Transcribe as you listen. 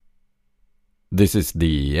This is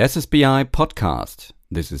the SSBI podcast.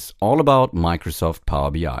 This is all about Microsoft Power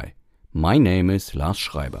BI. My name is Lars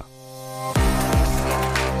Schreiber.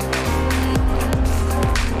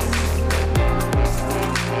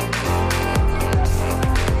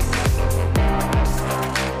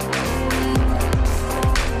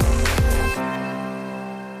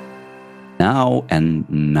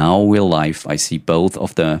 Now we're live. I see both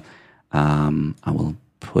of the, I will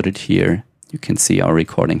put it here. You can see our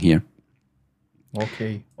recording here.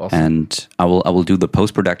 Okay, awesome. And I will do the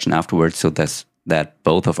post-production afterwards so that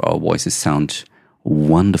both of our voices sound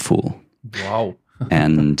wonderful. Wow.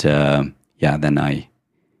 And then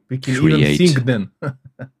we can create... even sing then.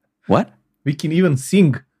 What? We can even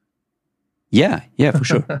sing. Yeah, for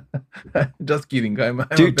sure. Just kidding. I'm a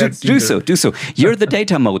do bad singer. Do so. You're the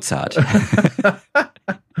data Mozart.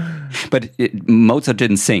 But Mozart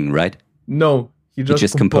didn't sing, right? No, he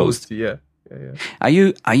just composed. Yeah. Are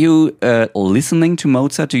you listening to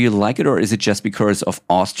Mozart? Do you like it, or is it just because of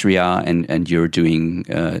Austria and you're doing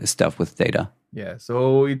stuff with data? Yeah,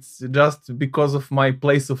 so it's just because of my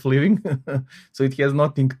place of living. So it has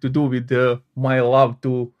nothing to do with my love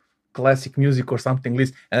to classic music or something.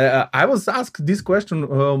 I was asked this question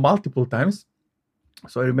multiple times.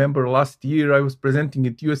 So I remember last year I was presenting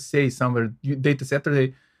at USA somewhere, Data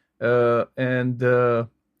Saturday, and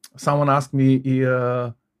someone asked me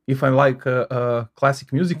if I like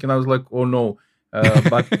classic music, and I was like, oh no,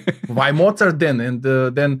 but why Mozart then? And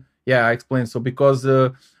then I explained. So because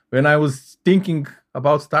when I was thinking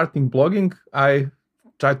about starting blogging, I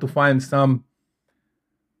tried to find some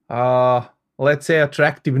let's say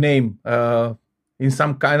attractive name in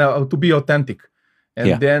some kind of to be authentic.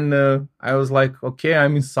 And then I was like, okay,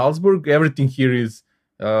 I'm in Salzburg. Everything here is,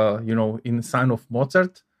 in sign of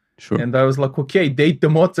Mozart. Sure. And I was like, okay, data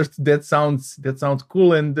Mozart. That sounds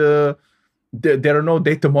cool. And there are no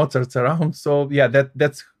data Mozarts around. So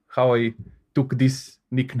that's how I took this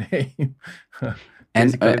nickname.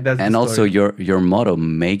 and also your motto,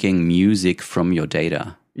 making music from your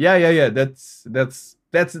data. Yeah. That's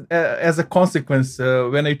as a consequence,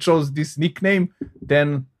 when I chose this nickname,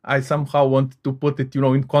 then I somehow wanted to put it,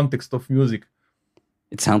 in context of music.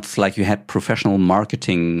 It sounds like you had professional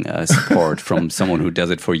marketing support from someone who does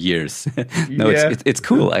it for years. No, it's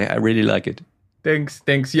cool. I really like it. Thanks.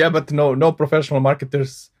 Yeah, but no professional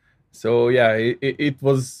marketers. So it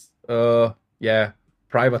was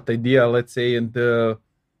private idea, let's say, and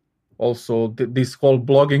also this whole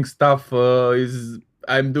blogging stuff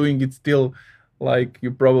I'm doing it still. Like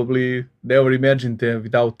you probably never imagined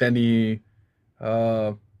without any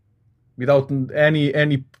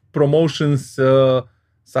promotions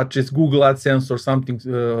such as Google AdSense or something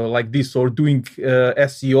like this, or doing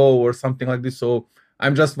SEO or something like this. So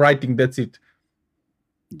I'm just writing. That's it.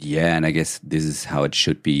 Yeah, and I guess this is how it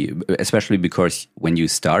should be, especially because when you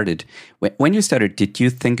started, did you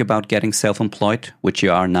think about getting self-employed, which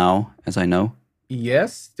you are now, as I know?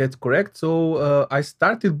 Yes, that's correct. So I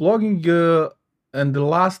started blogging. And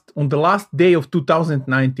on the last day of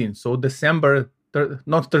 2019, so December,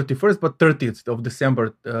 not 31st, but 30th of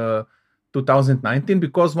December 2019,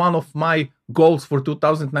 because one of my goals for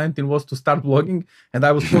 2019 was to start blogging, and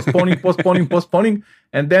I was postponing,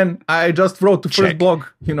 and then I just wrote the first blog,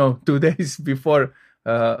 2 days before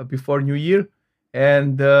New Year,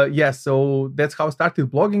 and so that's how I started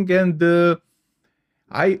blogging, and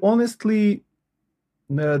I honestly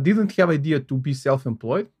didn't have idea to be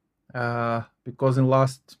self-employed. Because in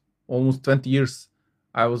last almost 20 years,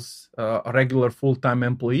 I was a regular full-time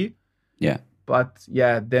employee. Yeah. But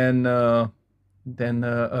then I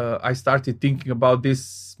started thinking about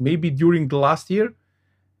this maybe during the last year,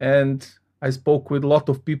 and I spoke with a lot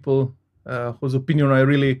of people whose opinion I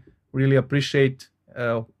really, really appreciate.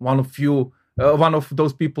 One of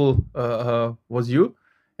those people was you,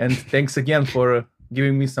 and thanks again for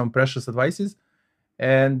giving me some precious advices.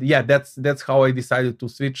 And that's how I decided to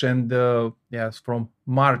switch. And from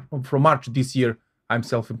March this year, I'm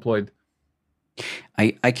self-employed.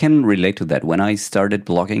 I can relate to that. When I started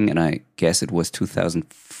blogging, and I guess it was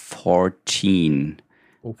 2014,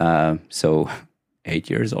 so 8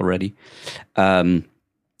 years already, I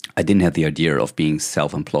didn't have the idea of being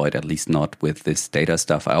self-employed, at least not with this data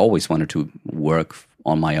stuff. I always wanted to work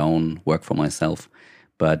on my own, work for myself.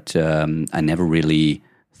 But I never really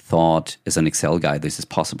thought as an Excel guy this is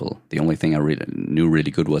possible. The only thing I really knew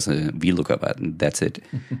really good was a VLOOKUP, and that's it,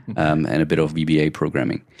 and a bit of VBA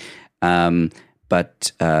programming.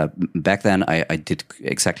 But back then I did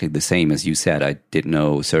exactly the same as you said. I did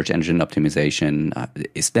no search engine optimization.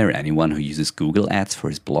 Is there anyone who uses Google Ads for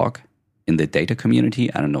his blog in the data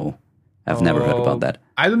community? I don't know. I've never heard about that.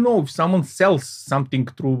 I don't know if someone sells something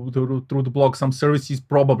through the blog, some services,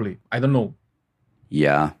 probably. I don't know.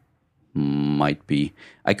 Yeah, might be.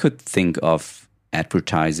 I could think of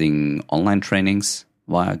advertising online trainings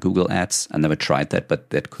via Google Ads. I never tried that,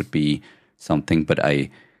 but that could be something. But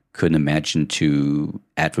I couldn't imagine to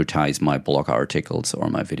advertise my blog articles or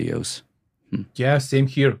my videos. Yeah, same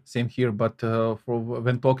here. But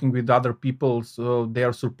when talking with other people, so they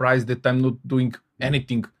are surprised that I'm not doing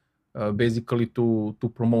anything basically to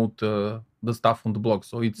promote the stuff on the blog.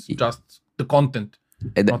 So it's just the content.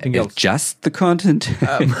 Nothing else. Just the content?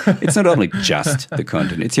 It's not only just the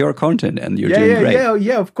content. It's your content and you're doing great.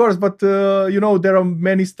 Yeah, of course. But, there are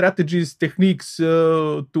many strategies, techniques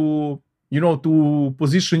to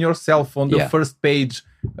position yourself on the first page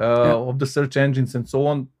of the search engines and so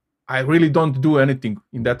on. I really don't do anything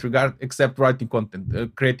in that regard except writing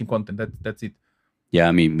content, creating content. That's it. Yeah,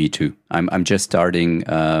 me too. I'm just starting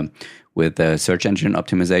with search engine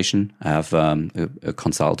optimization. I have a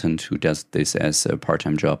consultant who does this as a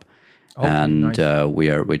part-time job, and nice.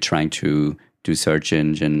 We're trying to do search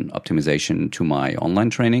engine optimization to my online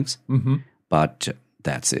trainings. Mm-hmm. But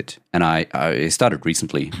that's it. And I started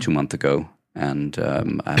recently, 2 months ago, and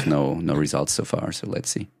I have no results so far. So let's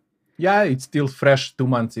see. Yeah, it's still fresh. 2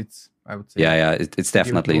 months. I would say. Yeah, it's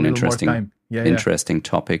definitely an interesting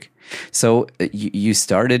topic. So you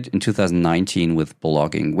started in 2019 with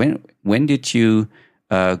blogging. When did you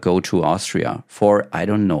go to Austria? For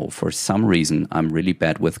some reason, I'm really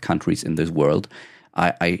bad with countries in this world.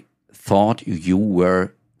 I thought you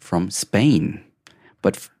were from Spain,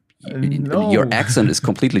 but no. Your accent is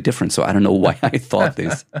completely different. So I don't know why I thought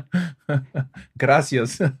this.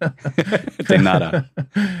 Gracias. De nada.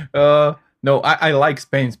 No, I like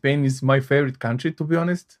Spain. Spain is my favorite country, to be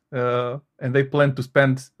honest. And I plan to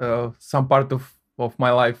spend some part of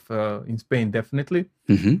my life in Spain, definitely.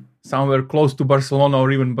 Mm-hmm. Somewhere close to Barcelona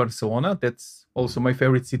or even Barcelona. That's also my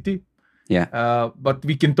favorite city. Yeah. But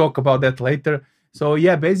we can talk about that later. So,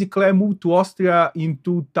 yeah, basically I moved to Austria in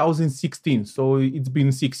 2016. So it's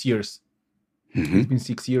been 6 years. Mm-hmm. It's been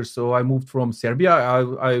 6 years. So I moved from Serbia.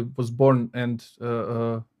 I was born and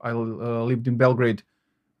I lived in Belgrade.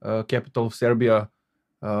 Capital of Serbia,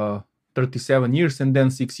 37 years, and then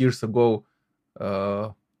 6 years ago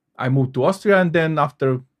I moved to Austria, and then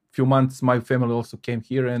after a few months my family also came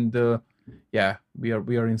here, and we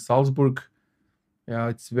are in Salzburg. Yeah,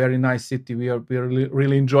 it's a very nice city. We are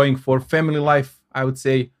really enjoying. For family life, I would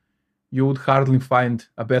say you would hardly find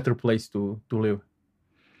a better place to live.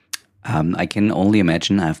 I can only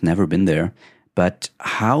imagine. I've never been there. But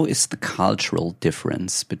how is the cultural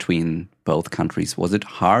difference between both countries? Was it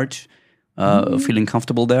hard feeling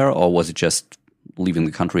comfortable there, or was it just leaving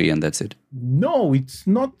the country and that's it? No, it's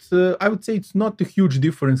not. I would say it's not a huge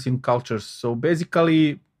difference in cultures. So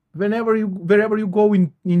basically, wherever you go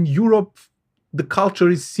in Europe, the culture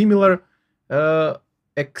is similar,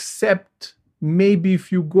 except maybe if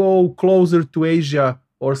you go closer to Asia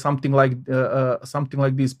or something like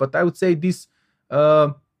this. But I would say this.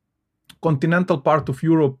 Continental part of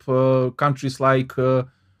Europe, countries like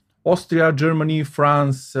Austria, Germany,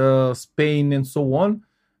 France, Spain, and so on.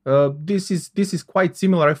 This is quite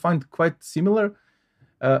similar. I find quite similar,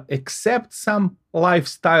 except some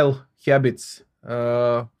lifestyle habits.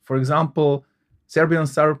 For example,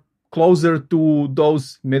 Serbians are closer to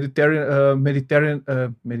those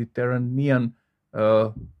Mediterranean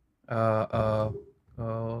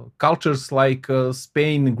cultures like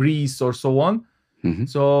Spain, Greece, or so on. Mm-hmm.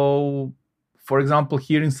 So, for example,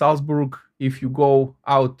 here in Salzburg, if you go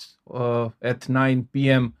out at 9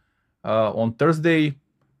 p.m. On Thursday,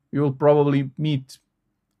 you'll probably meet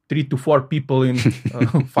 3 to 4 people in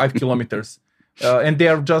 5 kilometers. And they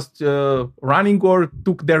are just running or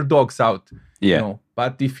took their dogs out. Yeah.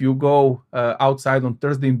 But if you go outside on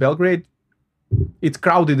Thursday in Belgrade, it's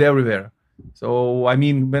crowded everywhere. So, I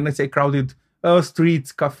mean, when I say crowded,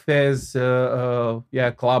 streets, cafes,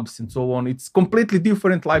 clubs, and so on. It's completely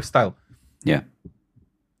different lifestyle. Yeah,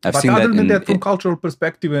 but other than that, from cultural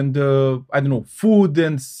perspective and I don't know, food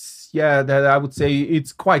and that I would say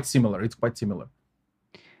it's quite similar.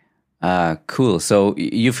 Cool. So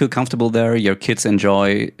you feel comfortable there. Your kids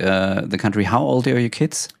enjoy the country. How old are your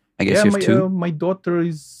kids? I guess you have 2. My daughter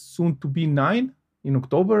is soon to be 9. In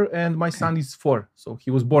October, and my son is 4, so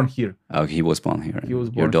he was born here. Oh, he was born here. He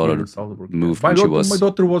was born Your daughter here in Salzburg. Moved when she was... My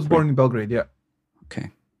daughter was born in Belgrade, yeah.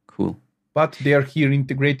 Okay, cool. But they are here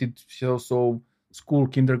integrated, so school,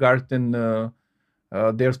 kindergarten,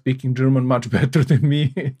 they're speaking German much better than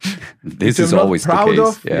me. This is always the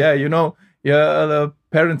case. The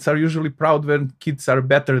parents are usually proud when kids are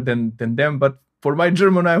better than them, but for my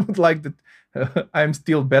German, I would like that I'm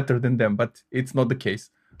still better than them, but it's not the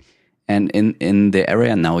case. And in the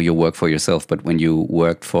area now you work for yourself, but when you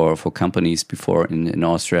worked for companies before in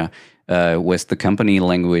Austria, was the company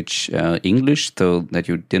language English, so that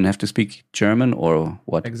you didn't have to speak German, or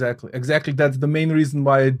what? Exactly. That's the main reason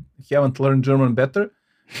why I haven't learned German better,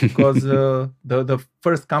 because the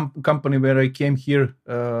first company where I came here,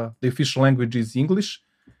 the official language is English,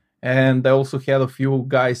 and I also had a few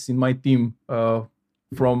guys in my team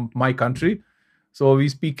from my country, so we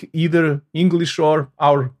speak either English or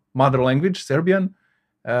our mother language, Serbian.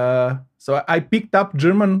 So I picked up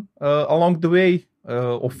German along the way.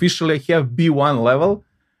 Officially, I have B1 level.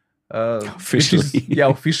 Officially,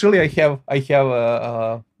 officially I have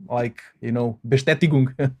like, Bestätigung.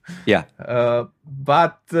 Yeah.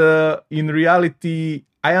 But in reality,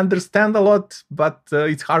 I understand a lot, but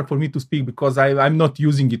it's hard for me to speak because I'm not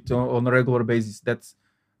using it on a regular basis. That's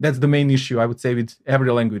the main issue, I would say, with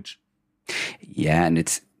every language. Yeah, and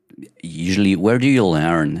it's usually, where do you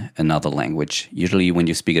learn another language? Usually when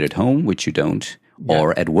you speak it at home, which you don't,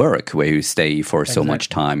 or at work, where you stay for so much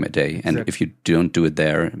time a day. And if you don't do it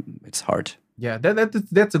there, it's hard. Yeah,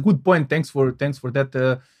 that's a good point. Thanks for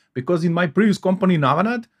that. Because in my previous company,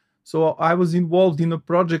 Navanad, so I was involved in a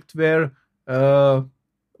project where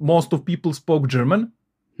most of people spoke German.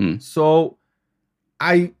 So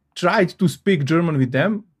I tried to speak German with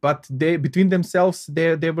them, but they between themselves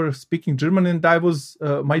they were speaking German, and I was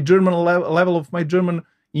my German level of my German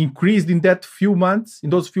increased in those few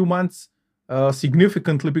months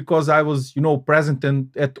significantly, because I was present and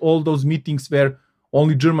at all those meetings where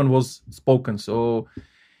only German was spoken. So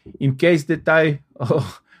in case that I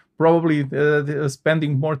probably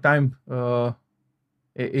spending more time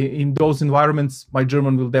in those environments, my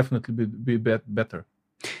German will definitely be better.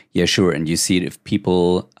 Yeah, sure. And you see it if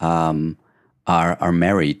people are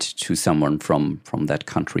married to someone from that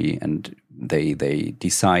country, and they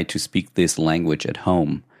decide to speak this language at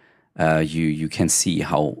home, you can see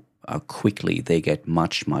how quickly they get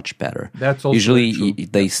much better. That's also usually true.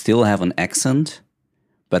 They still have an accent,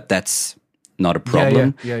 but that's not a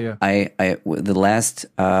problem. Yeah. The last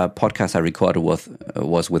podcast I recorded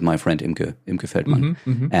was with my friend Imke Feldman,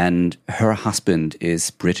 and her husband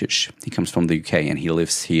is British. He comes from the UK and he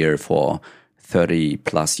lives here for 30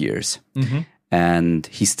 plus years, and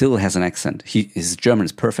he still has an accent. His German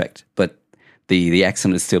is perfect, but the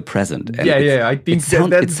accent is still present. And I think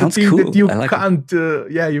that's the thing cool.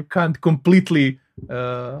 that you can't completely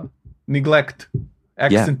neglect.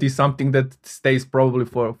 Accent is something that stays probably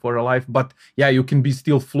for a life, but you can be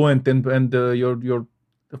still fluent, and your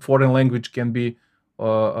foreign language can be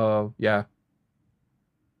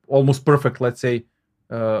almost perfect. Let's say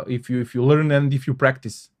if you learn and if you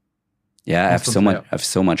practice. Yeah, I have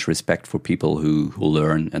so much respect for people who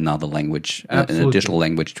learn another language, an additional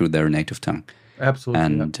language through their native tongue. Absolutely.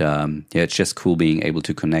 And it's just cool being able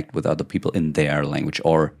to connect with other people in their language,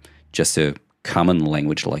 or just a common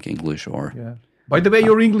language like English. Or by the way,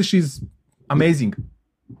 your English is amazing.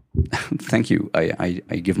 Thank you. I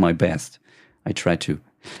give my best. I try to.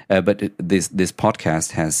 But this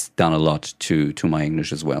podcast has done a lot to my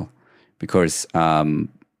English as well, because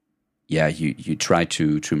you try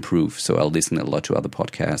to improve. So I'll listen a lot to other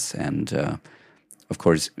podcasts, and of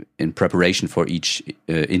course, in preparation for each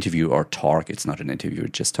interview or talk, it's not an interview, we're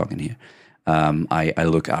just talking here. I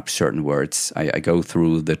look up certain words. I go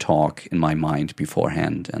through the talk in my mind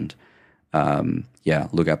beforehand, and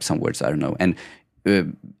look up some words I don't know. And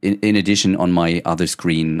in addition, on my other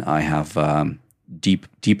screen, I have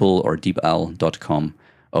deepl or deepl.com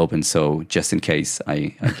open. So just in case,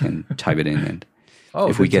 I can type it in, and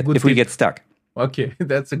if we get stuck. Okay,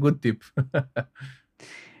 that's a good tip.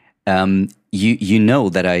 You know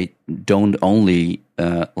that I don't only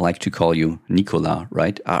like to call you Nikola,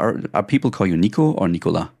 right? Are people call you Nico or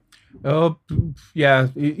Nikola?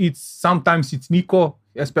 It's sometimes it's Nico,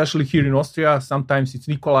 especially here in Austria. Sometimes it's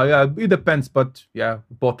Nikola. Yeah, it depends, but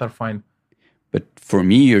both are fine. But for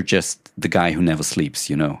me, you're just the guy who never sleeps,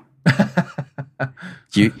 you know.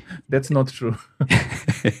 That's not true.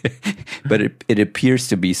 But it appears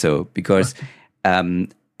to be so, because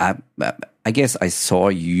I guess I saw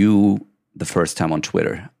you the first time on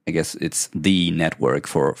Twitter. I guess it's the network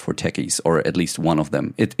for techies, or at least one of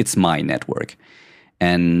them. It's my network.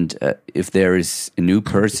 And if there is a new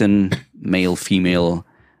person, male, female,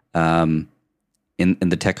 in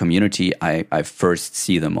the tech community, I first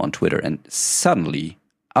see them on Twitter, and suddenly,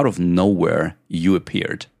 out of nowhere, you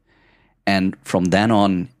appeared. And from then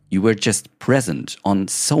on, you were just present on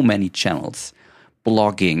so many channels,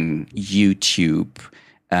 blogging, YouTube.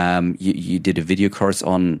 You did a video course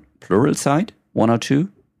on Pluralsight 102.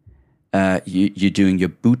 You're doing your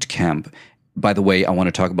boot camp. by the way, I want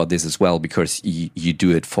to talk about this as well because you do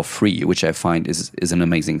it for free, which I find is an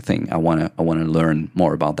amazing thing. I want to learn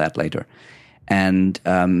more about that later. And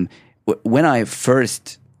when I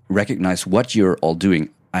first recognized what you're all doing,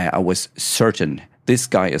 I was certain this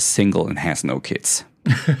guy is single and has no kids.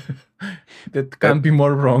 That can't be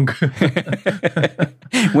more wrong.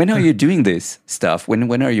 When are you doing this stuff?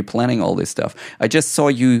 When are you planning all this stuff? I just saw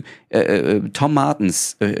you, Tom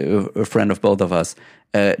Martins, a friend of both of us,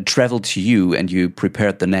 traveled to you and you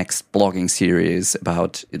prepared the next blogging series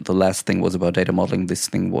about, the last thing was about data modeling. This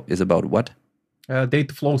thing is about what?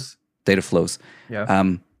 Data flows. Data flows. Yeah.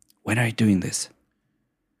 When are you doing this?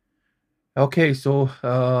 Okay, so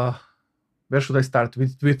where should I start?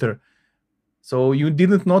 With Twitter. So you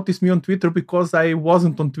didn't notice me on Twitter because I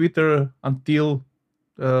wasn't on Twitter until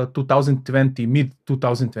 2020,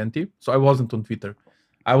 mid-2020. So I wasn't on Twitter.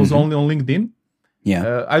 I was only on LinkedIn.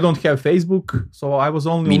 Yeah. I don't have Facebook, so I was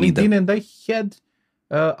only on LinkedIn, and I had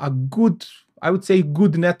a good, I would say,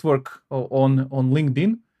 good network on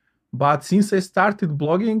LinkedIn. But since I started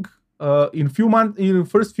blogging, in the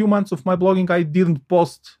first few months of my blogging, I didn't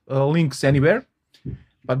post links anywhere.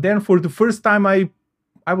 But then for the first time, I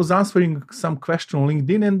was answering some question on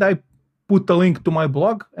LinkedIn, and I put a link to my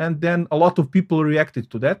blog, and then a lot of people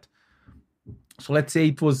reacted to that. So let's say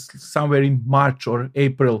it was somewhere in March or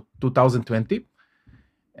April 2020.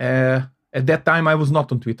 At that time, I was not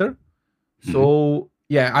on Twitter. So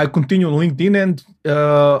yeah, I continue on LinkedIn, and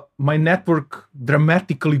my network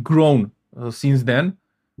dramatically grown since then.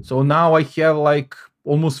 So now I have like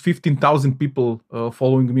almost 15,000 people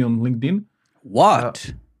following me on LinkedIn.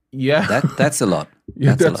 What? Yeah. That's a lot.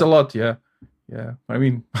 Yeah, that's a lot. Yeah. Yeah. I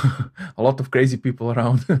mean, a lot of crazy people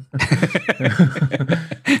around.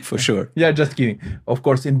 For sure. Yeah, just kidding. Of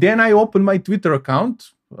course. And then I opened my Twitter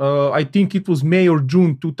account. I think it was May or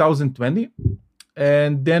June 2020.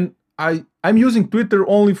 And then I'm using Twitter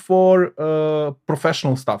only for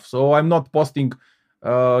professional stuff. So I'm not posting,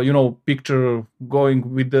 picture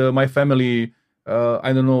going with my family,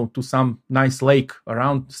 I don't know, to some nice lake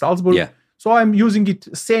around Salzburg. Yeah. So I'm using it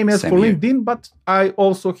same for here. LinkedIn, but I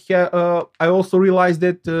also realized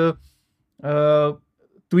that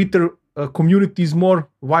Twitter community is more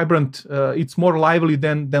vibrant. It's more lively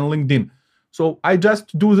than LinkedIn. So I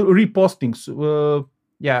just do the repostings.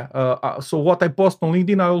 So what I post on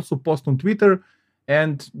LinkedIn, I also post on Twitter,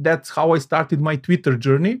 and that's how I started my Twitter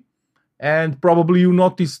journey. And probably you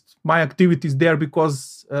noticed my activities there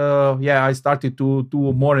because I started to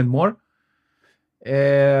do more and more.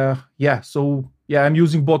 I'm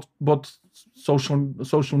using both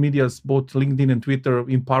social medias, both LinkedIn and Twitter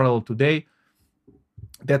in parallel today.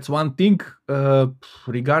 That's one thing.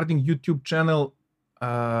 Regarding YouTube channel,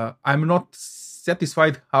 I'm not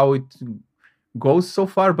satisfied how it goes so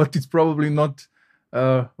far, but it's probably not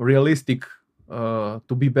realistic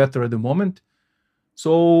to be better at the moment.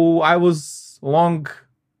 So I was long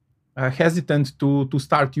hesitant to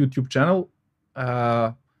start YouTube channel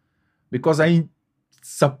because I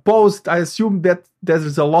assume that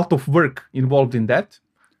there's a lot of work involved in that.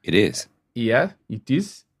 It is. Yeah, it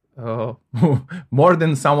is. More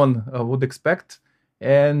than someone would expect.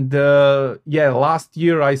 And last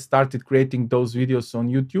year I started creating those videos on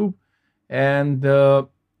YouTube. And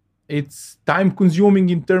it's time consuming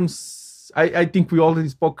in terms, I think we already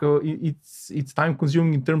spoke, it's time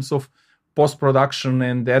consuming in terms of post-production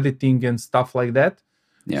and editing and stuff like that.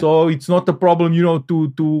 Yeah. So it's not a problem,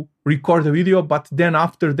 to record a video, but then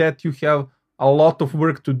after that you have a lot of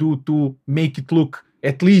work to do to make it look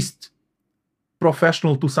at least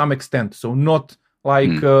professional to some extent. So not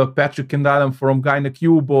like Patrick and Adam from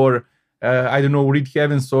GuineCube or Reed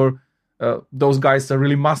Heavens or those guys are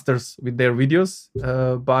really masters with their videos.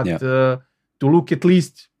 To look at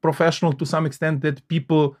least professional to some extent that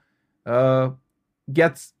people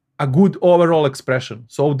get a good overall expression.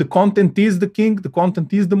 So the content is the king, the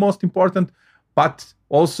content is the most important, but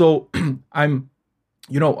also I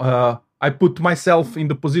put myself in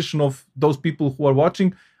the position of those people who are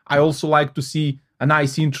watching. I also like to see a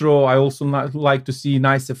nice intro. I also like to see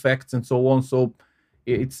nice effects and so on. So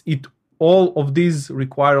all of these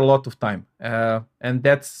require a lot of time. And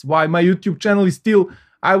that's why my YouTube channel is still,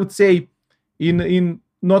 I would say, in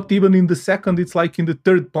not even in the second, it's like in the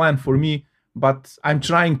third plan for me. But I'm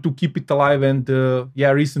trying to keep it alive. And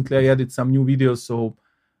recently I added some new videos. So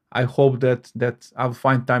I hope that I'll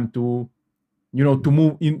find time to, to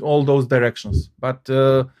move in all those directions. But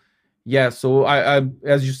so I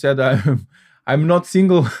as you said, I'm not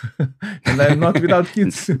single and I'm not without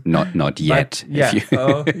kids. Not yet.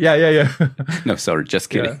 But, yeah. No, sorry, just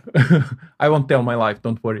kidding. Yeah. I won't tell my life.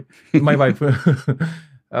 Don't worry. My wife.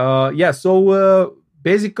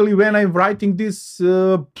 basically, when I'm writing this,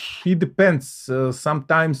 it depends.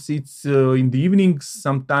 Sometimes it's in the evenings,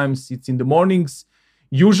 sometimes it's in the mornings,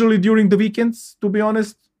 usually during the weekends, to be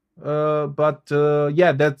honest. But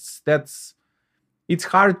yeah, that's it's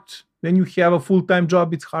hard when you have a full-time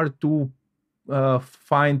job. It's hard to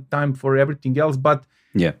find time for everything else. But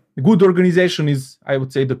Yeah. good organization is, I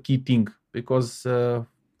would say, the key thing, because,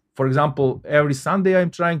 for example, every Sunday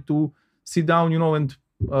I'm trying to sit down, and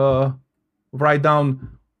write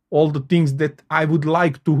down all the things that I would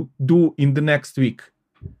like to do in the next week.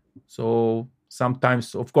 So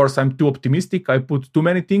sometimes, of course, I'm too optimistic. I put too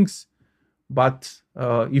many things. But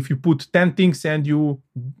if you put 10 things and you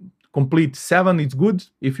complete 7, it's good.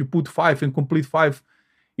 If you put 5 and complete 5,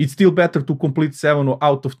 it's still better to complete 7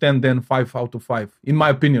 out of 10 than 5 out of 5, in my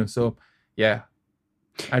opinion. So, yeah,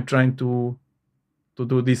 I'm trying to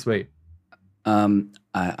do this way.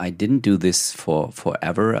 I didn't do this for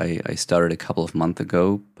forever. I started a couple of months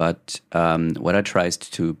ago, but what I try is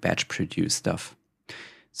to batch produce stuff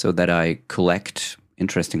so that I collect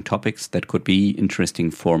interesting topics that could be interesting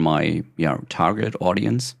for my target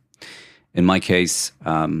audience. In my case,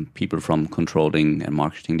 people from controlling and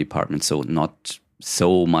marketing departments, so not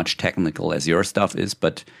so much technical as your stuff is,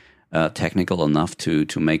 but technical enough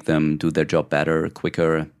to make them do their job better,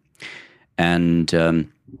 quicker. And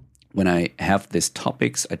when I have these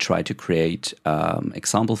topics, I try to create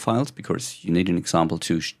example files, because you need an example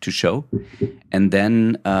to show. And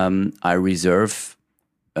then I reserve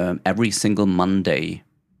every single Monday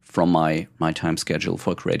from my time schedule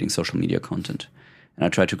for creating social media content. And I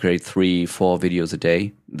try to create 3-4 videos a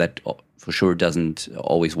day. That for sure doesn't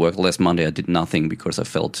always work. Last Monday I did nothing because I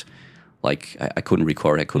felt like I couldn't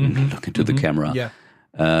record, I couldn't look into the camera. Yeah.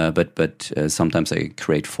 But sometimes I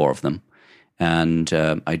create 4 of them. And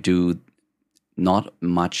I do not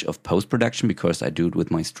much of post-production because I do it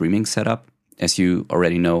with my streaming setup. As you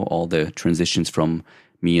already know, all the transitions from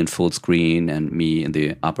me in full screen and me in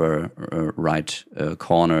the upper right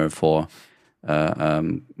corner for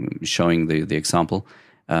showing the example.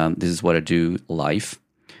 This is what I do live.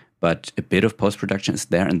 But a bit of post-production is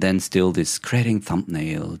there, and then still this creating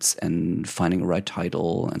thumbnails and finding a right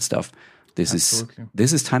title and stuff. This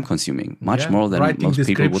is time consuming, much more than writing most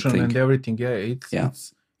people would description think. and everything.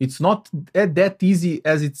 It's not that easy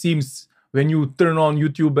as it seems when you turn on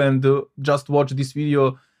YouTube and just watch this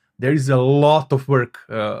video. There is a lot of work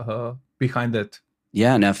behind that.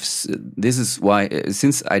 Yeah, and this is why,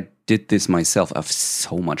 since I did this myself, I have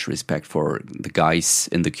so much respect for the guys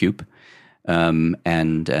in the Cube,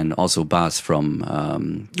 and also Bas from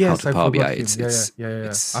How to Power BI. It's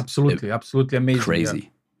absolutely amazing.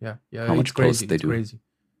 Crazy. Yeah. How much crazy they do. Crazy.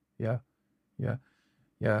 Yeah.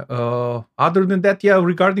 Other than that,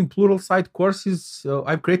 regarding plural site courses,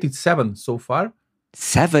 I've created 7 so far.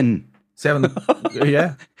 7.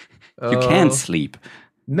 Yeah. You can't sleep.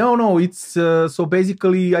 No. It's so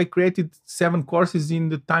basically I created 7 courses in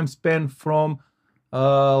the time span from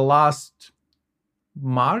last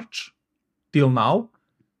March till now.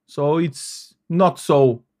 So it's not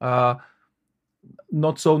so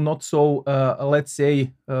let's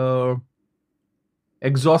say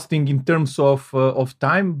exhausting in terms of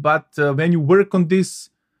time. But when you work on this,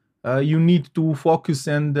 you need to focus,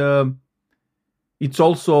 and it's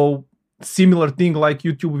also similar thing like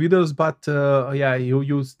YouTube videos, but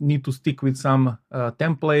you need to stick with some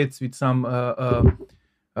templates, with some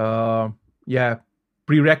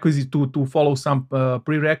prerequisites to follow some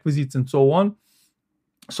prerequisites and so on.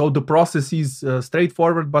 So the process is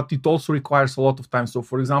straightforward, but it also requires a lot of time. So,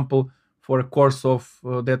 for example, for a course of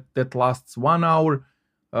that lasts 1 hour,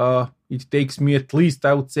 it takes me at least,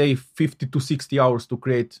 I would say, 50 to 60 hours to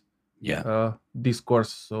create this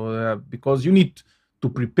course. So because you need to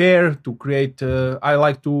prepare, to create. I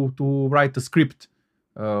like to write a script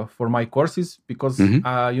for my courses because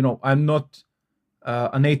I'm not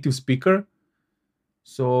a native speaker.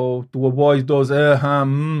 So to avoid those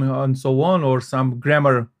and so on, or some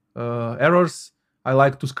grammar errors, I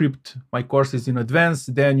like to script my courses in advance.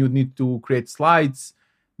 Then you need to create slides,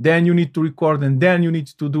 then you need to record, and then you need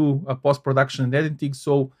to do a post-production and editing.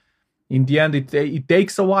 So in the end, it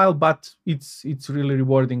takes a while, but it's really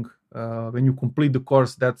rewarding when you complete the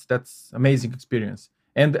course. That's amazing experience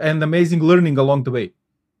and amazing learning along the way.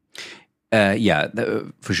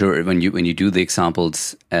 For sure. When you do the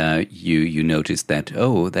examples, you notice that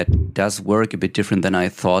that does work a bit different than I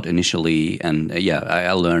thought initially, and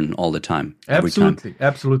I learn all the time. Absolutely.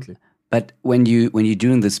 But when you're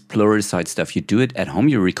doing this pluralsight stuff, you do it at home.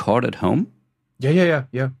 You record at home.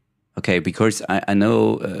 Yeah. Okay, because I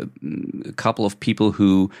know a couple of people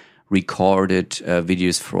who recorded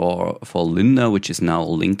videos for Linda, which is now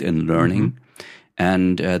LinkedIn Learning.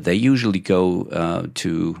 and they usually go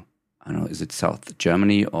to, I don't know, is it South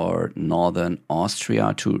Germany or Northern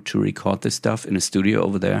Austria to record this stuff in a studio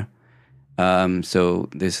over there. So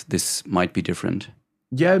this might be different.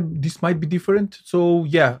 Yeah, this might be different. So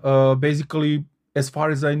yeah, basically, as far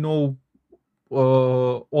as I know,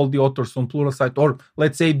 all the authors on Pluralsight, or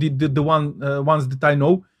let's say the ones that I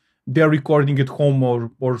know, they're recording at home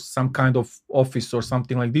or some kind of office or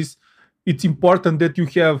something like this. It's important that you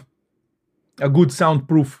have a good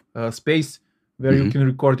soundproof space where you can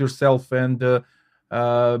record yourself, and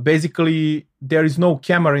basically there is no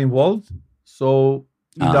camera involved, so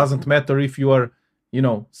it doesn't matter if you are,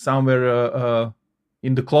 somewhere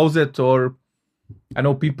in the closet, or I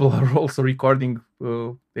know people are also recording.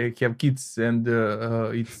 They have kids, and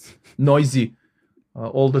it's noisy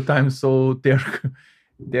all the time, so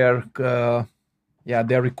they're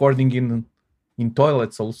recording in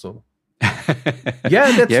toilets also.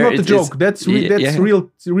 Yeah, that's not a joke. That's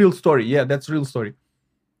real story. Yeah, that's real story.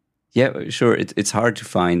 Yeah, sure. It's hard to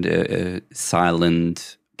find a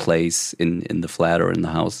silent place in the flat or in the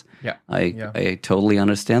house. Yeah, I totally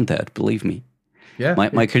understand that. Believe me. Yeah,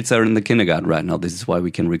 my kids are in the kindergarten right now. This is why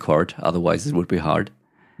we can record. Otherwise, it would be hard.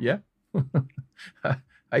 Yeah,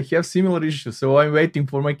 I have similar issues. So I'm waiting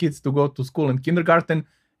for my kids to go to school and kindergarten,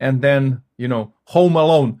 and then home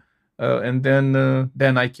alone. And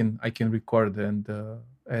then I can record and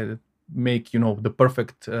make the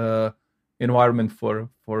perfect environment for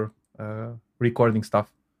recording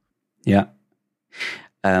stuff. Yeah.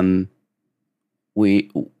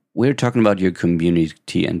 We're talking about your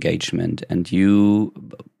community engagement, and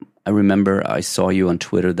I remember I saw you on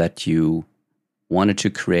Twitter that you wanted to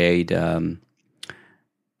create a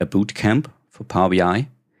boot camp for Power BI,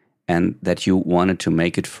 and that you wanted to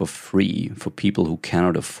make it for free for people who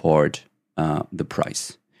cannot afford the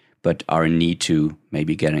price, but are in need to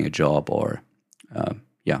maybe getting a job or,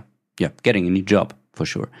 getting a new job for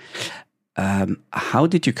sure. How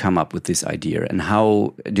did you come up with this idea, and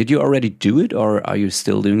how did you already do it, or are you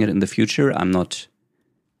still doing it in the future? I'm not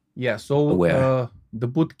aware. The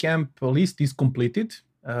boot camp list is completed,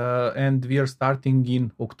 and we are starting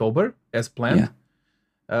in October as planned. Yeah.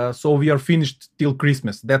 So we are finished till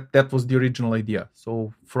Christmas. That was the original idea.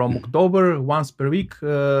 So from October, once per week,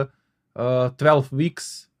 12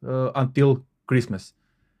 weeks until Christmas.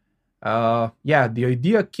 The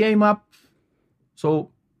idea came up. So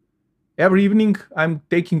every evening I'm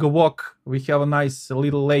taking a walk. We have a nice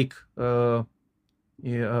little lake in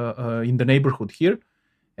the neighborhood here.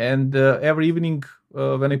 And every evening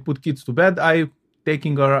when I put kids to bed, I'm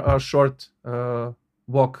taking a short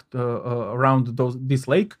walk around this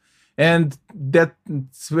lake, and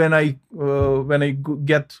that's when I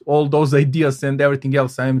get all those ideas and everything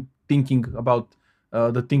else. I'm thinking about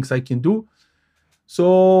the things I can do.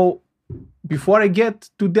 So before I got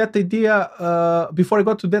to that idea,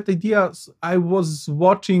 I was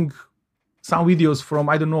watching some videos from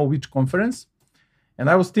I don't know which conference, and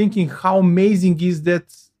I was thinking how amazing is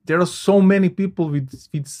that there are so many people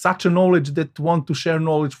with such a knowledge that want to share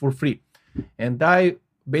knowledge for free. And I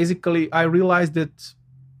realized that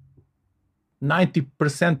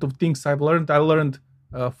 90% of things I learned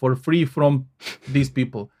for free from these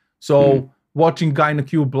people. So watching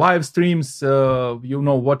GuineCube live streams,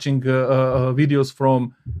 watching videos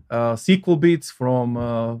from SQL Bits, from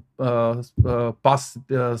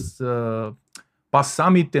Past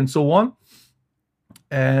Summit, and so on.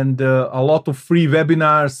 And a lot of free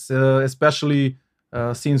webinars, especially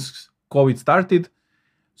since COVID started.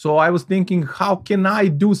 So I was thinking, how can I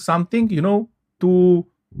do something, to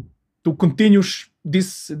continue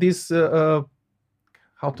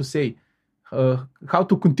how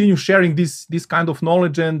to continue sharing this kind of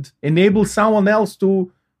knowledge and enable someone else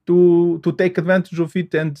to take advantage of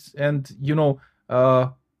it and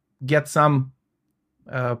get some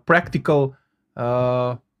practical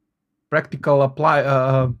apply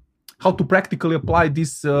how to practically apply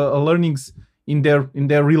these learnings in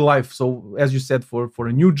their real life. So as you said, for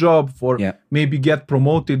a new job, for maybe get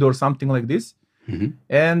promoted or something like this.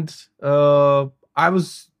 And I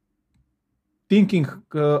was thinking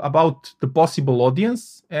about the possible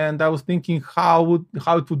audience, and I was thinking how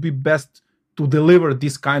it would be best to deliver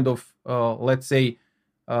this kind of let's say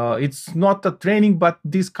it's not a training, but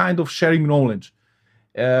this kind of sharing knowledge.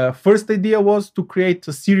 First idea was to create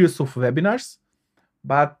a series of webinars,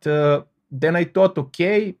 but then I thought,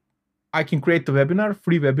 okay, I can create a webinar,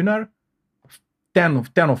 free webinar, 10 of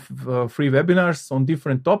free webinars on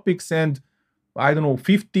different topics, and I don't know,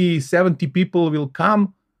 50, 70 people will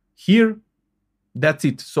come here. That's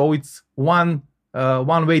it. So it's one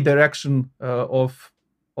way direction of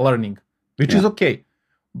learning, which is okay.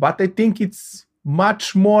 But I think it's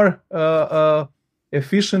much more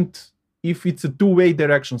efficient if it's a two-way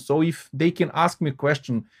direction. So if they can ask me a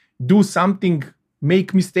question, do something,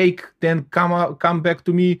 make mistake, then come back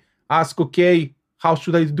to me, ask, okay, how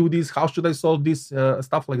should I do this? How should I solve this?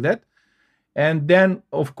 Stuff like that. And then,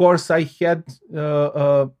 of course, I had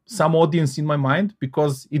some audience in my mind,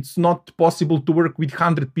 because it's not possible to work with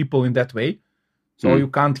 100 people in that way. So you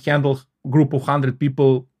can't handle a group of 100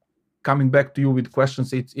 people coming back to you with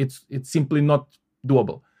questions. It's simply not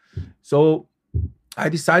doable. So I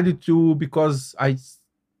decided to, because I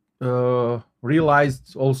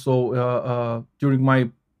realized also during my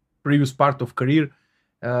previous part of career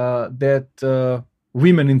that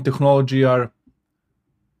women in technology are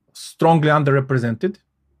strongly underrepresented.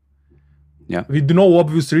 Yeah. With no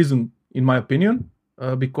obvious reason, in my opinion,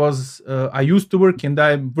 because I used to work, and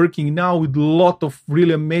I'm working now with a lot of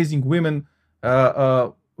really amazing women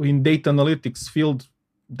in data analytics field.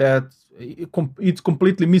 That it's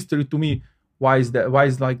completely mystery to me. Why is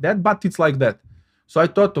like that? But it's like that. So I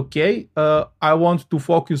thought, okay, I want to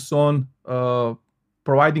focus on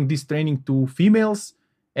providing this training to females,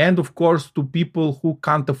 and of course to people who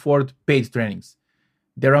can't afford paid trainings.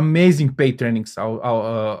 There are amazing paid trainings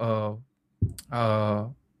around,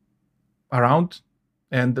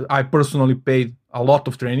 and I personally paid a lot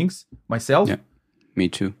of trainings myself. Yeah, me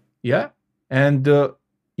too. Yeah, and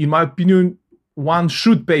in my opinion, one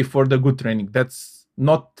should pay for the good training. That's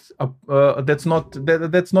not a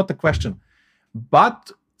question.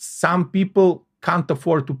 But some people can't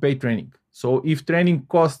afford to pay training. So if training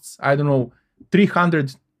costs, I don't know,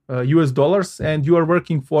 $300 US, and you are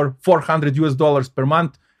working for $400 US per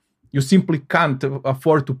month, you simply can't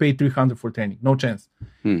afford to pay $300 for training. No chance.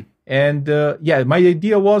 And my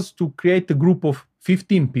idea was to create a group of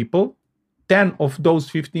 15 people. 10 of those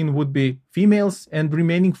 15 would be females, and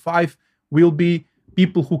remaining 5 will be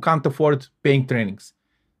people who can't afford paying trainings.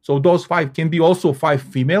 So those 5 can be also 5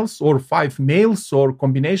 females or 5 males or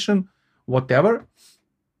combination, whatever.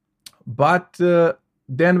 But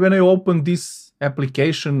then when I opened this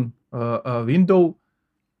application window,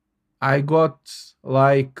 I got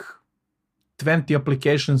like 20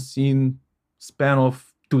 applications in span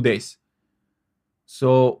of 2 days.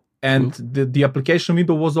 So, and the application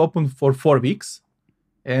window was open for 4 weeks.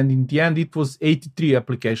 And in the end, it was 83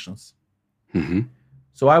 applications. Mm-hmm.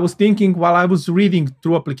 So I was thinking while I was reading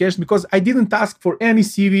through applications, because I didn't ask for any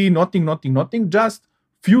CV, nothing, just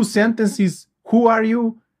few sentences. Who are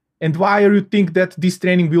you? And why are you think that this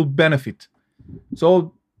training will benefit?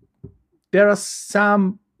 So there are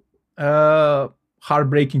some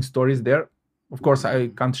heartbreaking stories there. Of course, I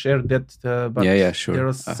can't share that, but sure. There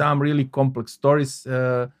are some really complex stories,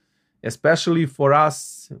 especially for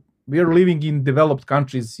us. We are living in developed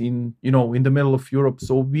countries in the middle of Europe,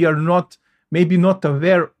 so we are maybe not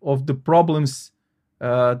aware of the problems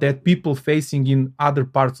that people facing in other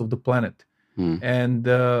parts of the planet. And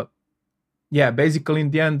basically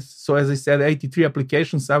in the end, so as I said, 83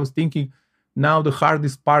 applications. I was thinking now the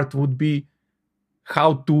hardest part would be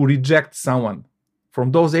how to reject someone.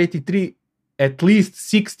 From those 83, at least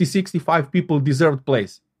 65 people deserved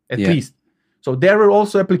place, at least. So there were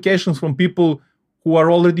also applications from people who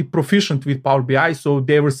are already proficient with Power BI. So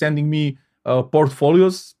they were sending me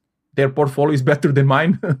portfolios. Their portfolio is better than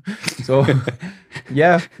mine. So,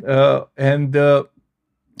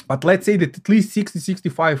 but let's say that at least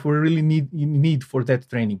 65 were really in need for that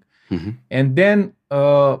training. Mm-hmm. And then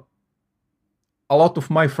a lot of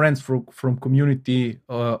my friends from community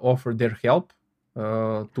offered their help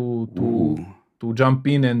to jump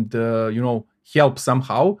in and help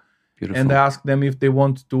somehow. Beautiful. And I asked them if they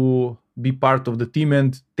want to be part of the team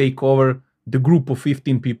and take over the group of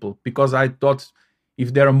 15 people, because I thought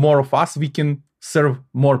if there are more of us, we can serve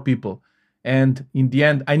more people. And in the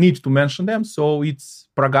end, I need to mention them. So it's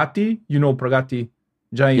Pragati, Pragati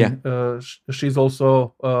Jain. She's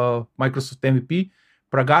also Microsoft MVP.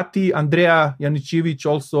 Pragati, Andrea Janicevic,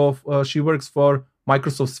 also she works for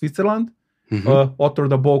Microsoft Switzerland,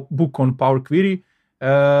 authored a book on Power Query.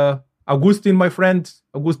 Augustin, my friend,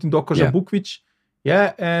 Augustin Dokoja-Bukvic.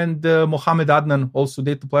 And Mohamed Adnan, also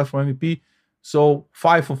data platform MVP. So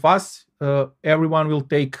 5 of us, everyone will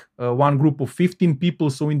take one group of 15 people.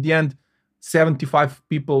 So in the end, 75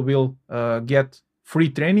 people will get free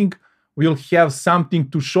training. We'll have something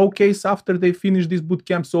to showcase after they finish this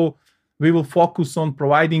bootcamp. So we will focus on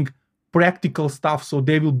providing practical stuff. So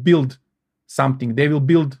they will build something. They will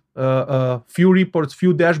build a few reports,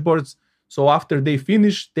 few dashboards. So after they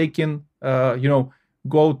finish, they can,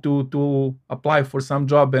 go to apply for some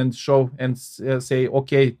job and show and say,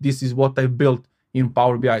 okay, this is what I built in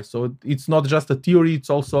Power BI. So it's not just a theory. It's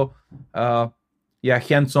also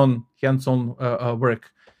hands-on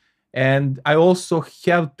work. And I also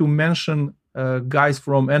have to mention guys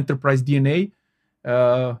from Enterprise DNA,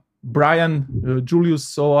 Brian Julius.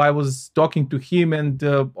 So I was talking to him, and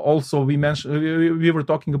also we were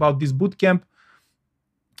talking about this bootcamp,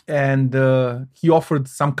 and he offered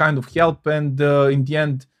some kind of help. And in the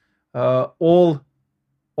end, all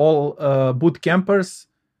boot campers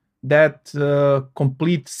that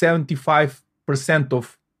complete 75%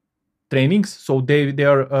 of trainings, so they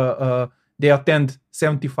attend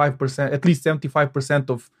 75%, at least 75%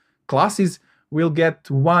 of classes, will get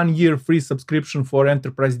 1 year free subscription for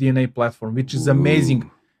Enterprise DNA platform, which is amazing.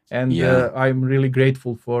 And I'm really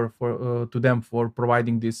grateful for to them for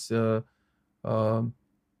providing this.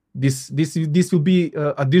 This will be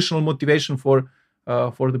additional motivation for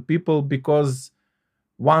the people, because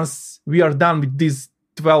once we are done with these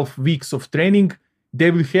 12 weeks of training,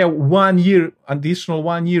 they will have 1 year, additional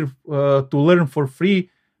 1 year to learn for free.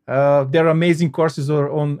 There are amazing courses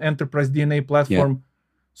on Enterprise DNA platform,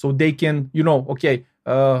 so they can,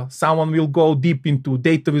 someone will go deep into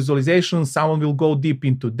data visualization, someone will go deep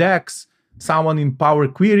into DAX, someone in Power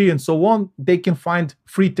Query, and so on. They can find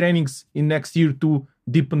free trainings in next year to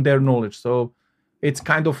deepen their knowledge. So it's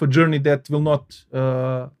kind of a journey that will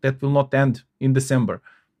not end in December.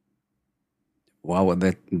 Wow,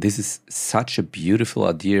 this is such a beautiful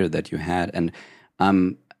idea that you had, and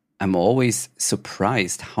I'm always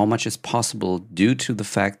surprised how much is possible due to the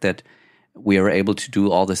fact that we are able to do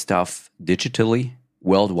all this stuff digitally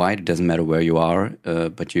worldwide. It doesn't matter where you are,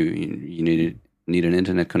 but you need an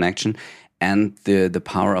internet connection, and the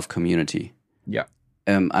power of community. Yeah.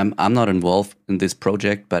 I'm not involved in this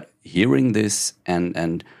project, but hearing this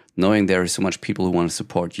and knowing there are so much people who want to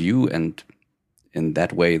support you, and in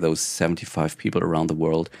that way, those 75 people around the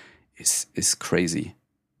world is crazy.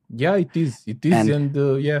 Yeah, it is. And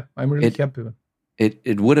I'm really happy.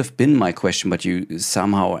 It would have been my question, but you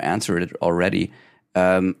somehow answered it already.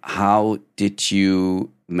 How did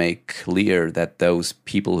you make clear that those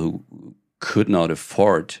people who could not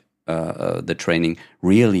afford the training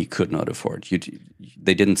really could not afford?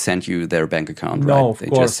 They didn't send you their bank account, right? No, of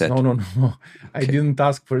course. Just said, no. Okay. I didn't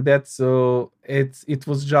ask for that. So it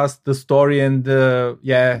was just the story, and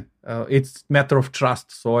it's matter of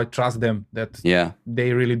trust. So I trust them that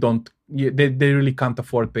they really they really can't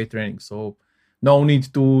afford paid training. So no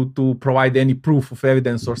need to provide any proof of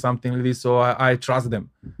evidence or something like this. So I trust them.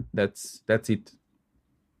 That's it.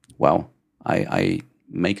 Wow. I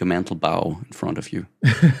make a mental bow in front of you.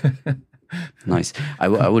 Nice. I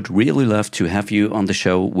would really love to have you on the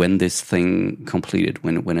show when this thing completed,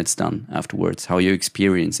 when it's done afterwards, how your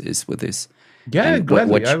experience is with this. Yeah,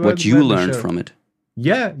 gladly. What you learned from it.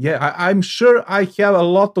 Yeah. I'm sure I have a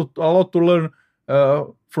lot to learn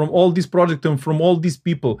from all this project and from all these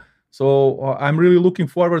people. So I'm really looking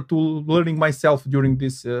forward to learning myself during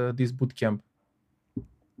this boot camp.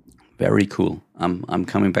 Very cool. I'm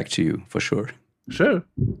coming back to you for sure. Sure.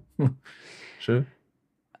 Sure.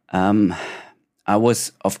 I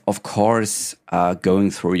was, of course,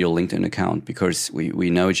 going through your LinkedIn account because we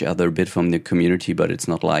know each other a bit from the community, but it's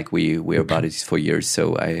not like we're buddies for years.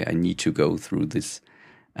 So I need to go through this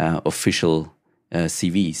official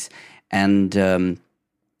CVs. And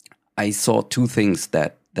I saw two things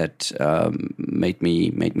that made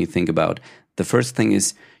me think about. The first thing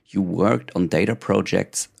is you worked on data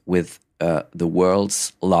projects with the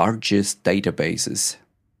world's largest databases.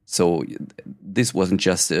 So this wasn't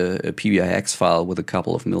just a PBIX file with a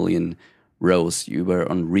couple of million rows. You were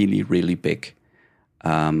on really, really big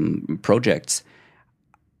projects.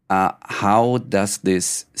 How does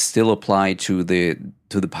this still apply to the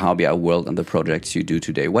Power BI world and the projects you do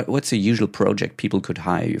today? What's a usual project people could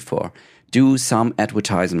hire you for? Do some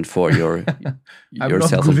advertisement for your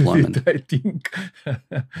self-employment. I think.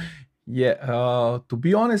 To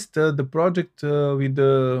be honest, the project with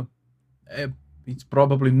the it's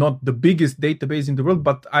probably not the biggest database in the world,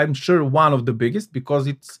 but I'm sure one of the biggest because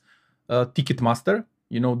it's Ticketmaster.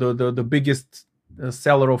 The biggest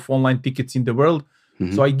seller of online tickets in the world.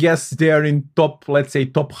 Mm-hmm. So I guess they are in top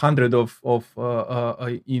 100 of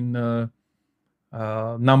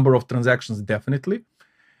number of transactions, definitely.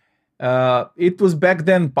 It was back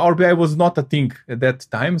then, Power BI was not a thing at that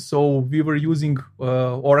time, so we were using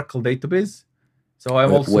Oracle database. So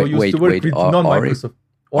I'm also used to work with non-Microsoft.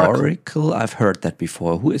 Oracle, I've heard that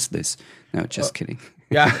before. Who is this? No, just kidding.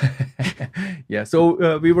 Yeah.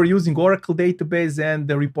 So we were using Oracle database, and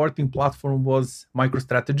the reporting platform was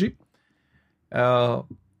MicroStrategy,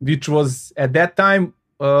 which was at that time,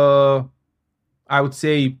 I would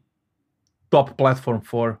say, top platform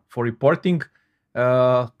for reporting.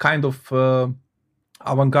 Kind of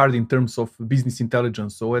avant-garde in terms of business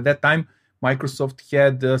intelligence. So at that time, Microsoft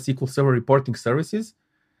had SQL Server reporting services,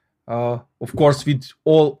 of course, with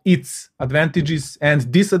all its advantages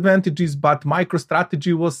and disadvantages, but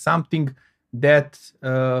MicroStrategy was something that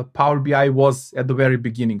Power BI was at the very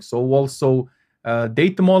beginning. So also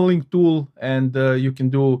data modeling tool, and you can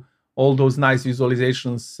do all those nice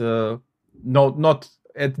visualizations, not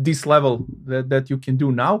at this level that you can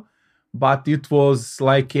do now, but it was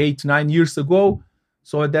like 8-9 years ago.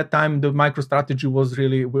 So at that time, the MicroStrategy was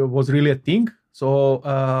really a thing. So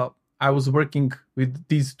I was working with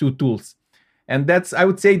these two tools, and I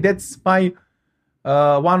would say that's my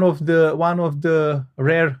one of the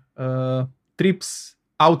rare trips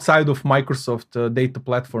outside of Microsoft data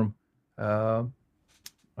platform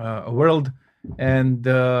world. And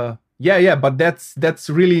but that's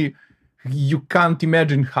really, you can't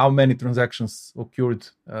imagine how many transactions occurred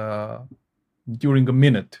during a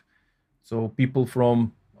minute. So people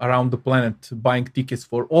from around the planet buying tickets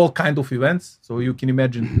for all kinds of events. So you can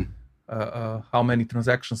imagine how many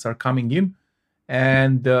transactions are coming in.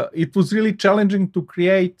 And it was really challenging to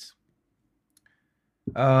create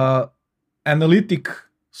analytic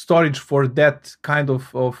storage for that kind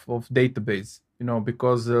of database,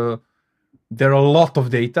 because there are a lot of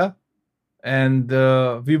data, and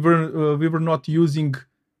we were not using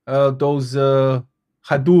those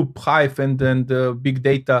Hadoop, Hive, and big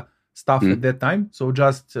data stuff at that time. So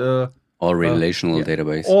just all relational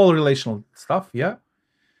database, all relational stuff, yeah.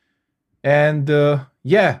 And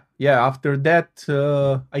after that,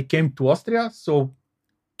 I came to Austria. So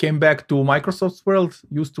came back to Microsoft's world.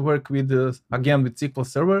 Used to work with again with SQL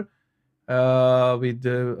Server, with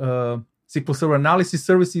SQL Server analysis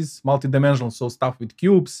services, multidimensional, so stuff with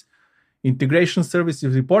cubes, integration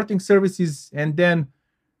services, reporting services, and then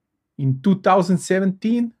in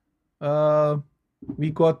 2017.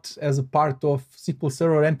 We got, as a part of SQL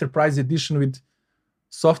Server Enterprise Edition with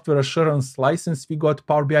software assurance license, we got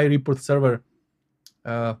Power BI Report Server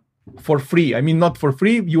for free. I mean, not for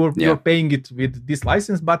free. You're paying it with this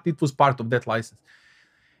license, but it was part of that license.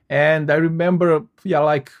 And I remember,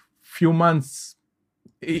 like few months,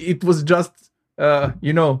 it was just,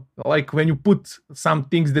 like when you put some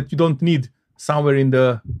things that you don't need somewhere in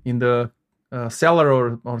the cellar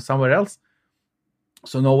or somewhere else.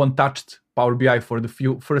 So no one touched Power BI for the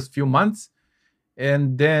first few months.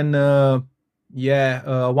 And then,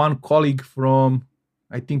 one colleague from,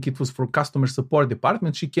 I think it was for customer support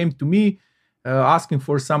department, she came to me asking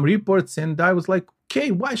for some reports. And I was like,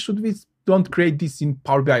 okay, why should we don't create this in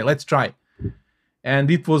Power BI? Let's try. And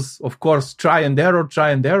it was, of course, try and error.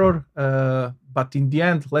 But in the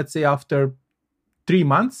end, let's say after 3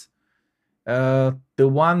 months, the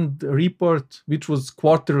one report, which was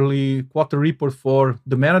quarter report for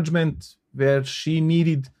the management, where she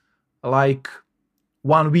needed like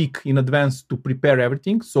 1 week in advance to prepare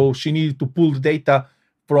everything. So she needed to pull the data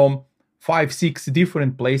from 5-6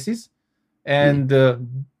 different places and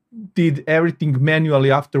did everything manually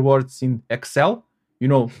afterwards in Excel.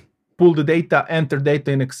 Pull the data, enter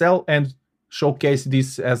data in Excel, and showcase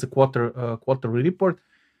this as a quarterly report.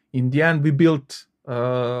 In the end, we built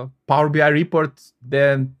Power BI report.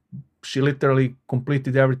 Then she literally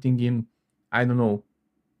completed everything in, I don't know,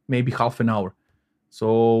 maybe half an hour.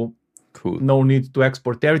 So cool. No need to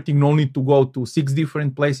export everything, no need to go to 6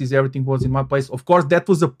 different places. Everything was in one place. Of course, that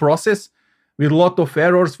was a process with a lot of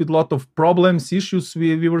errors, with a lot of problems, issues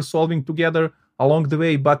we were solving together along the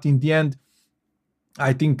way. But in the end,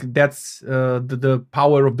 I think that's the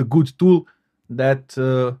power of the good tool, that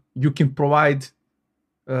you can provide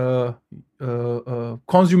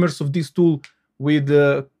consumers of this tool with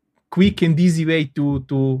a quick and easy way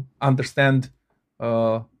to understand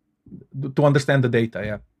the data.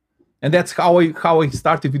 Yeah, and that's how I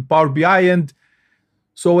started with Power BI. And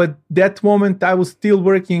so at that moment, I was still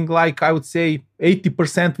working, like I would say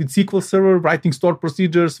 80% with SQL Server, writing stored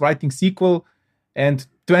procedures, writing SQL, and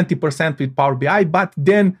 20% with Power BI. But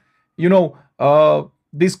then,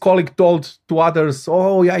 this colleague told to others,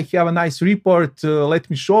 oh, yeah, I have a nice report, let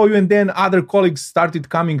me show you. And then other colleagues started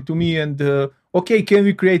coming to me and, okay, can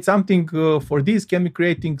we create something for this? Can we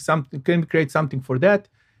create something for that?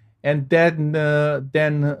 And then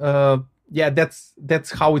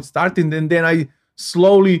that's how it started. And then I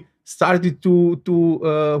slowly started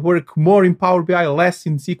to work more in Power BI, less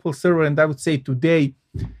in SQL Server. And I would say today,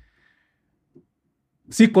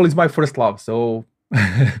 SQL is my first love. So,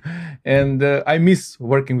 and I miss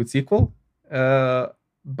working with SQL.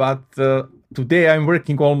 But today I'm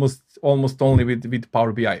working almost only with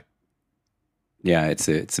Power BI. Yeah, it's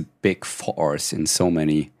a big force in so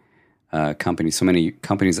many companies. So many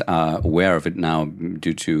companies are aware of it now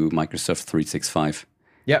due to Microsoft 365.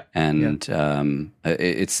 Yeah. And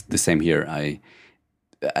it's the same here.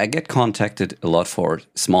 I get contacted a lot for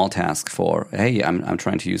small tasks for, hey, I'm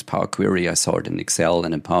trying to use Power Query. I saw it in Excel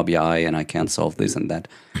and in Power BI, and I can't solve this and that.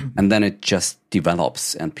 And then it just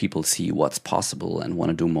develops, and people see what's possible and want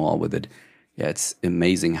to do more with it. Yeah, it's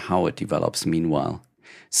amazing how it develops meanwhile.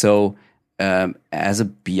 So as a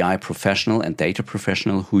BI professional and data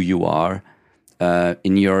professional who you are,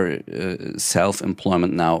 in your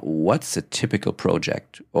self-employment now, what's a typical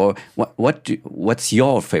project, or what's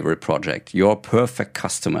your favorite project? Your perfect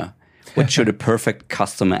customer. What should a perfect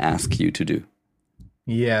customer ask you to do?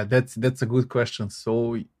 Yeah, that's a good question.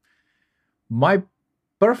 So my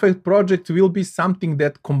perfect project will be something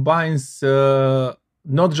that combines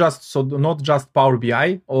not just Power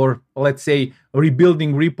BI, or let's say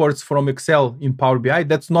rebuilding reports from Excel in Power BI.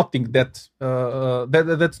 That's nothing that's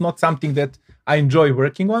not something that I enjoy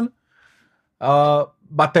working on.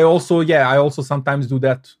 But I also sometimes do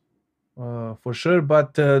that for sure.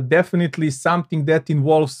 But definitely something that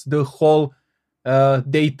involves the whole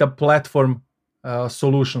data platform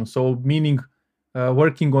solution. So meaning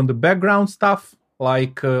working on the background stuff,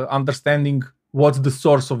 like understanding what's the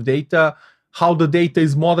source of data, how the data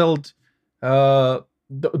is modeled.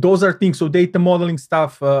 Those are things. So data modeling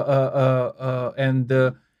stuff and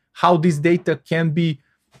how this data can be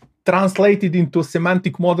translated into a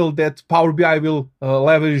semantic model that Power BI will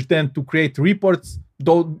leverage then to create reports.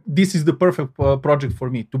 Though this is the perfect project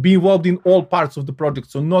for me, to be involved in all parts of the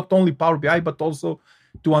project. So not only Power BI, but also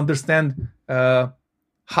to understand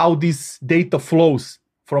how this data flows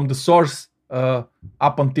from the source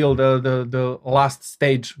up until the last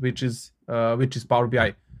stage, which is Power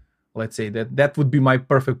BI. Let's say that would be my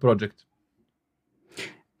perfect project.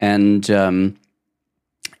 And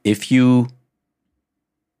if you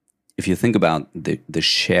think about the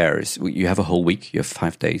shares, you have a whole week, you have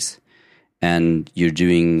 5 days, and you're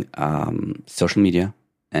doing social media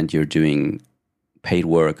and you're doing paid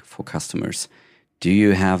work for customers. Do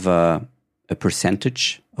you have a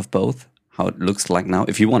percentage of both? How it looks like now?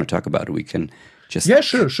 If you want to talk about it, we can just... Yeah,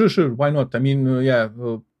 sure. Why not? I mean,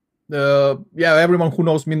 everyone who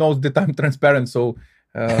knows me knows that I'm transparent. So,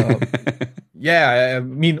 I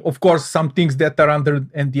mean, of course, some things that are under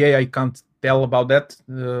NDA, I can't tell about that.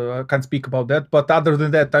 I can't speak about that. But other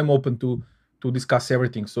than that, I'm open to discuss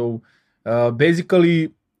everything. So,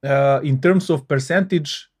 basically, in terms of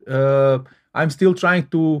percentage, I'm still trying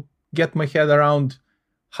to get my head around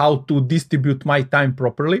how to distribute my time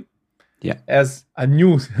properly. Yeah. As a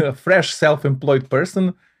new, fresh self-employed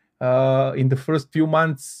person, in the first few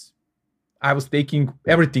months, I was taking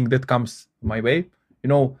everything that comes my way. You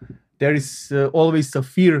know, there is always a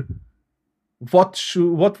fear.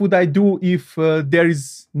 What would I do if there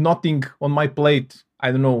is nothing on my plate?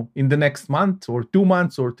 I don't know, in the next month or 2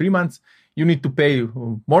 months or 3 months. You need to pay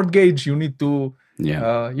mortgage. You need to,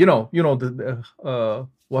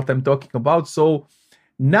 what I'm talking about. So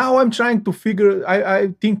now I'm trying to figure.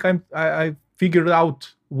 I think I figured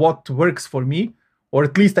out what works for me, or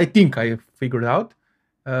at least I think I figured out.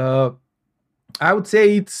 I would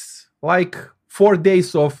say it's like 4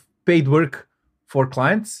 days of paid work for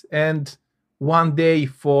clients and 1 day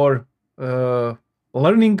for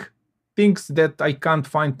learning things that I can't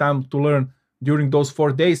find time to learn during those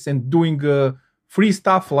 4 days, and doing free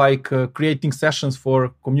stuff like creating sessions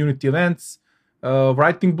for community events,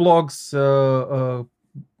 writing blogs,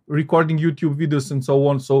 recording YouTube videos, and so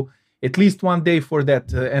on. So at least 1 day for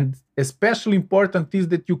that. And especially important is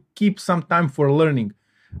that you keep some time for learning,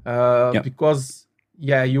 because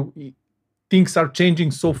things are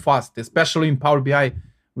changing so fast, especially in Power BI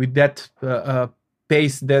with that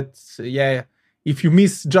pace that, if you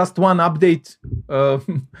miss just one update,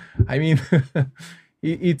 I mean,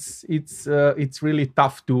 it's really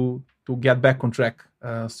tough to get back on track.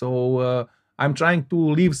 So I'm trying to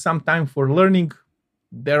leave some time for learning.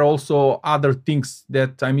 There are also other things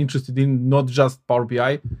that I'm interested in, not just Power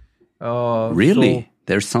BI. Really? So,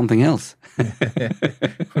 there's something else.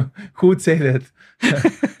 Who would say that?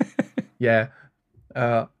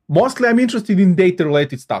 Mostly I'm interested in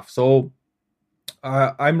data-related stuff. So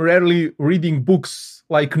I'm rarely reading books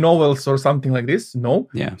like novels or something like this. No.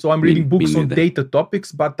 Yeah. So I'm reading books on data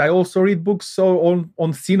topics, but I also read books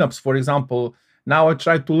on Synapse, for example. Now I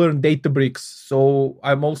try to learn Databricks. So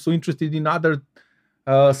I'm also interested in other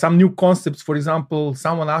some new concepts. For example,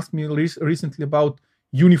 someone asked me recently about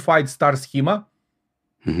unified star schema.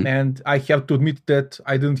 Mm-hmm. And I have to admit that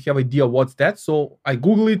I didn't have idea what's that. So I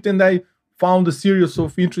Googled it and I found a series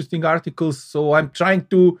of interesting articles. So I'm trying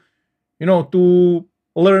to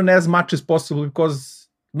learn as much as possible,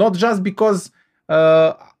 not just because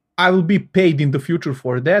I will be paid in the future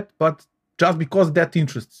for that, but just because that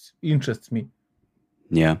interests me.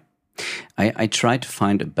 Yeah. I try to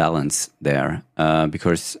find a balance there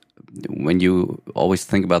because when you always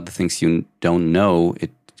think about the things you don't know,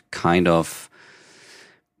 it kind of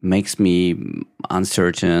makes me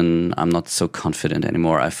uncertain. I'm not so confident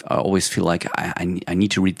anymore. I always feel like I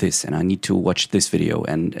need to read this and I need to watch this video,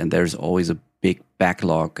 and there's always a big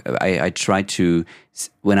backlog. I try to,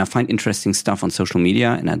 when I find interesting stuff on social media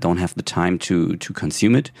and I don't have the time to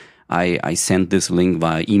consume it, I send this link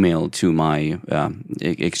via email to my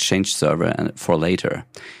Exchange server for later.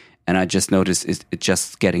 And I just noticed it's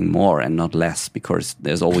just getting more and not less, because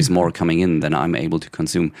there's always more coming in than I'm able to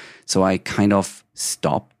consume. So I kind of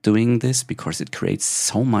stopped doing this because it creates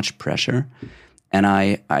so much pressure. And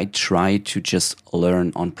I try to just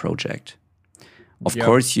learn on project. Of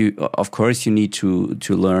course you need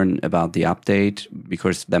to learn about the update,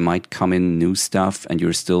 because there might come in new stuff and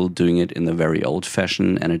you're still doing it in the very old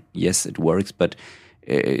fashion. And yes, it works, but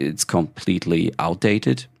it's completely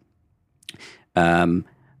outdated.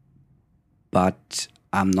 But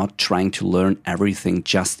I'm not trying to learn everything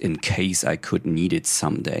just in case I could need it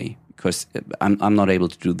someday, because I'm not able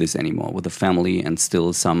to do this anymore with the family and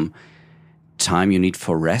still some time you need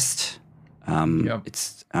for rest.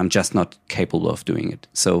 I'm just not capable of doing it.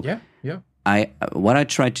 So what I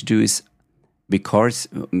try to do is, because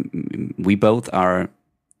we both are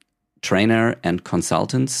trainer and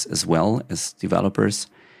consultants as well as developers,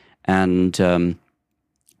 and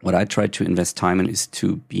what I try to invest time in is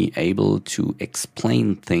to be able to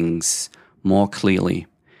explain things more clearly,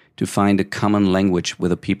 to find a common language with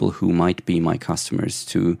the people who might be my customers,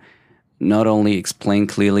 to not only explain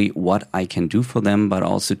clearly what I can do for them, but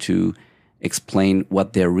also to explain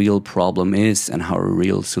what their real problem is and how a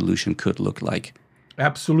real solution could look like.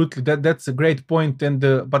 Absolutely, that's a great point, and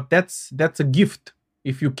but that's a gift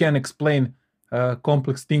if you can explain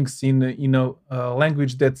complex things in a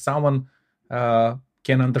language that someone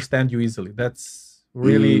can understand you easily. That's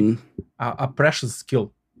really a precious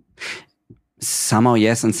skill. Somehow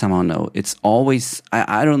yes and somehow no. It's always,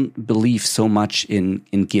 I don't believe so much in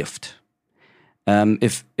gift.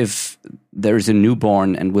 If there is a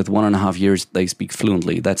newborn and with 1.5 years they speak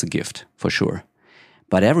fluently, that's a gift for sure.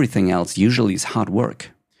 But everything else usually is hard work.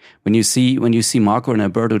 When you see Marco and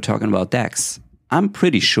Alberto talking about DAX, I'm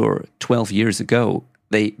pretty sure 12 years ago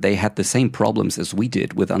they had the same problems as we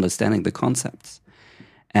did with understanding the concepts.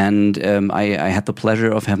 And I had the pleasure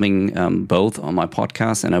of having both on my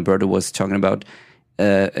podcast, and Alberto was talking about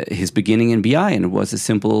his beginning in BI, and it was a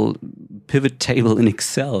simple pivot table in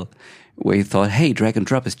Excel, where he thought, hey, drag and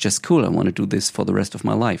drop is just cool. I want to do this for the rest of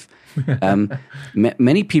my life.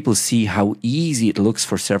 Many people see how easy it looks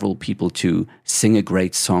for several people to sing a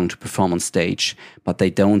great song, to perform on stage, but they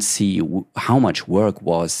don't see how much work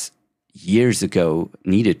was years ago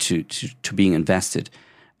needed to being invested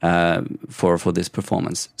for this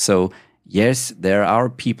performance. So yes, there are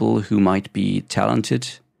people who might be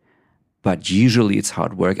talented, but usually it's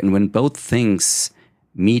hard work. And when both things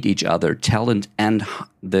meet each other, talent and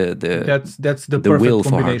the that's the perfect will for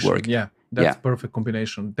hard combination. work. That's perfect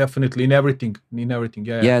combination. Definitely in everything.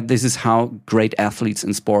 Yeah, this is how great athletes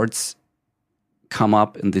in sports come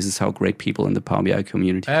up, and this is how great people in the Power BI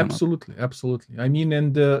community come up. Absolutely. I mean,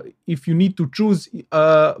 and if you need to choose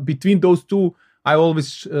between those two, I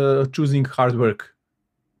always choosing hard work.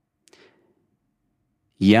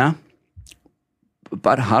 Yeah,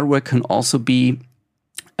 but hard work can also be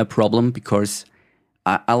a problem, because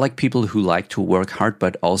I like people who like to work hard,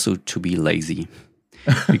 but also to be lazy.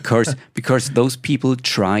 because those people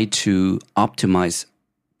try to optimize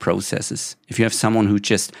processes. If you have someone who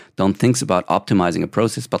just don't think about optimizing a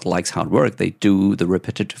process, but likes hard work, they do the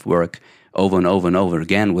repetitive work over and over and over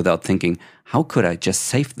again without thinking, how could I just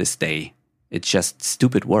save this day? It's just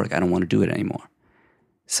stupid work. I don't want to do it anymore.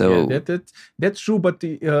 So that's true. But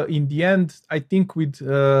in the end, I think with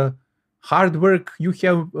hard work, you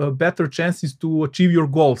have better chances to achieve your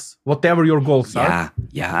goals, whatever your goals are.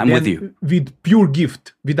 Yeah, I'm with you. With pure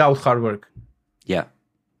gift, without hard work. Yeah,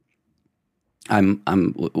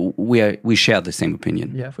 we share the same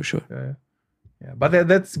opinion. Yeah, for sure. Yeah, but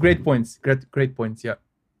that's great points. Great points. Yeah.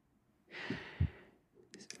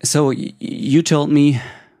 So you told me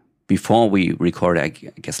before we recorded, I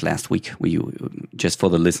guess last week, just for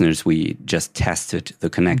the listeners, we just tested the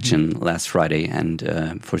connection last Friday, and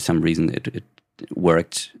for some reason it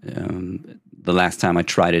worked. The last time I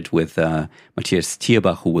tried it with Matthias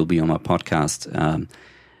Thierbach, who will be on my podcast,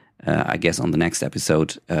 I guess on the next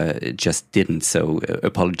episode, it just didn't. So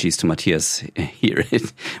apologies to Matthias here.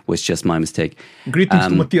 It was just my mistake. Greetings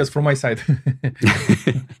to Matthias from my side.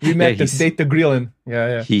 We met at Data Grilling.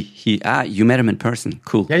 Yeah. You met him in person.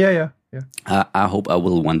 Cool. Yeah. I hope I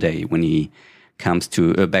will one day when he comes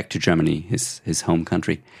to back to Germany, his home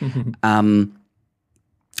country.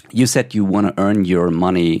 You said you want to earn your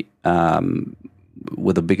money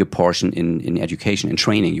with a bigger portion in education and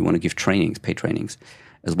training. You want to give trainings, paid trainings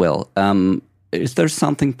as well. Is there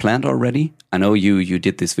something planned already? I know you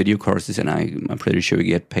did these video courses, and I'm pretty sure you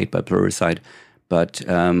get paid by Pluralsight. But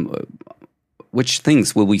which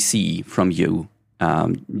things will we see from you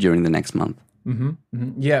during the next month?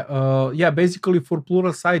 Yeah. Basically, for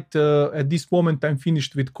Pluralsight, at this moment, I'm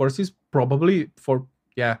finished with courses. Probably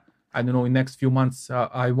I don't know. In next few months,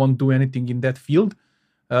 I won't do anything in that field.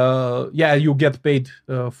 You get paid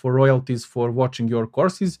for royalties for watching your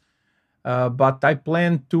courses. But I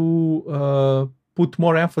plan to put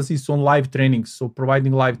more emphasis on live trainings, so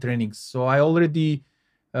providing live trainings. So I already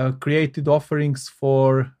created offerings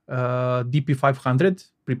for DP500,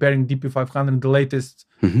 preparing DP500, the latest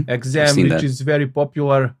exam, which is very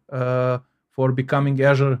popular for becoming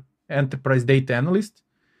Azure Enterprise Data Analyst.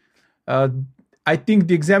 I think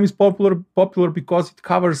the exam is popular because it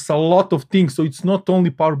covers a lot of things. So it's not only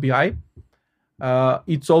Power BI,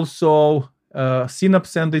 it's also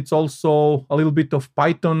Synapse, and it's also a little bit of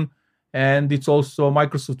Python, and it's also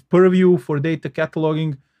Microsoft Purview for data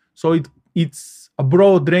cataloging. So it's a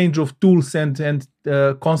broad range of tools and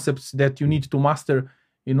concepts that you need to master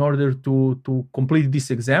in order to complete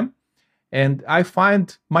this exam. And I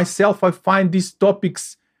find these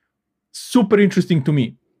topics super interesting to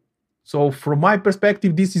me. So from my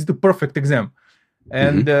perspective, this is the perfect exam.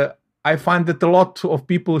 And I find that a lot of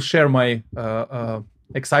people share my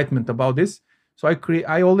excitement about this. So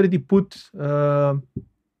I already put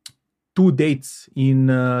 2 dates in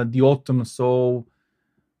the autumn. So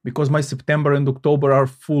because my September and October are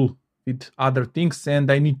full with other things,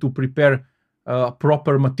 and I need to prepare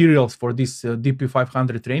proper materials for this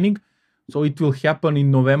DP500 training. So it will happen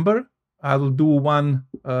in November. I will do one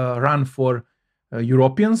run for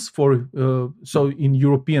Europeans so in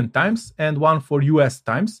European times, and one for US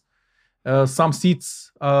times. Some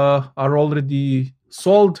seats are already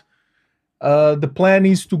sold. The plan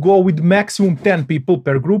is to go with maximum 10 people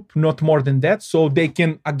per group, not more than that. So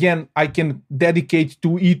I can dedicate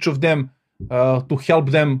to each of them to help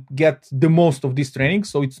them get the most of this training.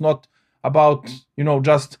 So it's not about,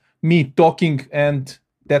 just me talking and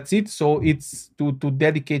that's it. So it's to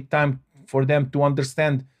dedicate time for them to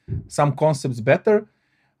understand some concepts better.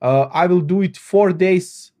 I will do it 4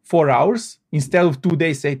 days, 4 hours instead of 2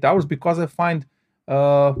 days, 8 hours, because I find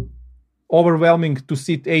overwhelming to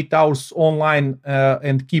sit 8 hours online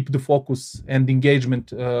and keep the focus and engagement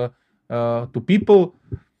to people.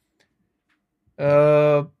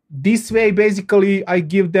 This way, basically, I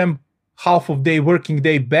give them half of their working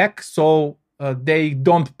day back, so they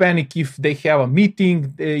don't panic if they have a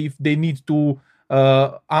meeting, if they need to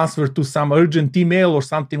answer to some urgent email or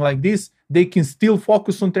something like this. They can still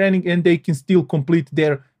focus on training and they can still complete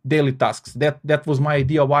their daily tasks. That was my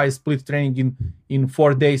idea why I split training in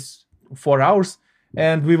 4 days, 4 hours,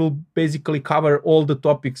 and we will basically cover all the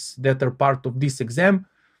topics that are part of this exam.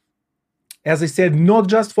 As I said, not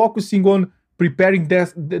just focusing on preparing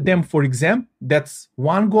them for exam. That's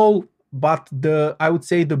one goal, but I would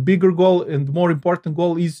say the bigger goal and more important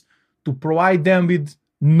goal is to provide them with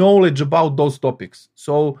knowledge about those topics.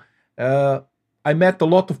 So I met a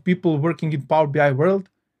lot of people working in Power BI world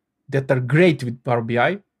that are great with Power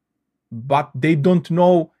BI, but they don't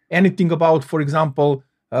know anything about, for example,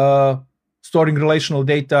 storing relational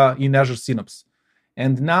data in Azure Synapse.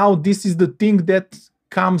 And now this is the thing that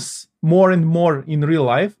comes more and more in real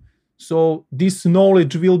life. So this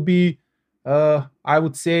knowledge will be, I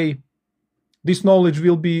would say, this knowledge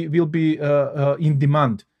will be in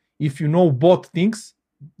demand. If you know both things,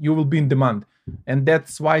 you will be in demand. And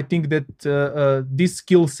that's why I think that this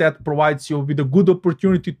skill set provides you with a good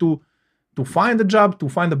opportunity to find a job, to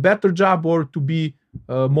find a better job, or to be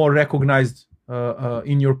more recognized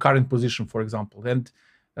in your current position, for example. And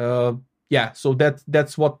so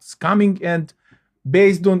that's what's coming. And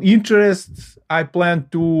based on interest, I plan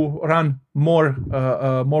to run more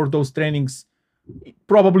those trainings,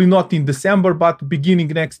 probably not in December, but beginning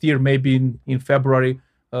next year, maybe in February,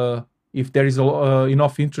 if there is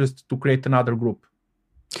enough interest to create another group.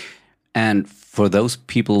 And for those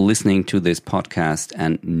people listening to this podcast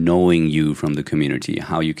and knowing you from the community,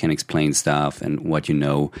 how you can explain stuff and what you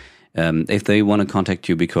know, if they want to contact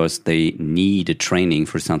you because they need a training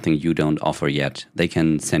for something you don't offer yet, they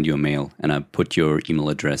can send you a mail, and I put your email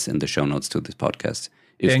address in the show notes to this podcast.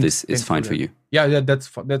 If this is fine for you. Yeah, that's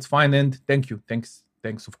fine. And thank you. Thanks,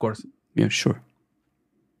 of course. Yeah, sure.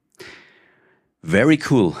 Very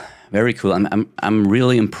cool. Very cool. I'm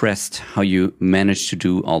really impressed how you managed to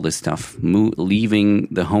do all this stuff. Leaving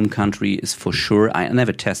the home country is for sure. I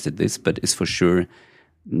never tested this, but is for sure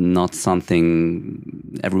not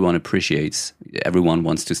something everyone appreciates. Everyone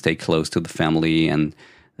wants to stay close to the family and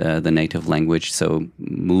the native language. So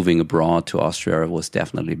moving abroad to Austria was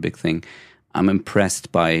definitely a big thing. I'm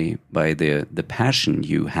impressed by the passion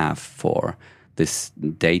you have for this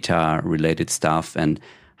data related stuff and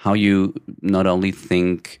how you not only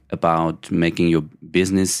think about making your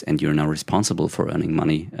business and you're now responsible for earning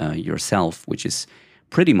money yourself, which is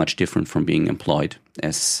pretty much different from being employed,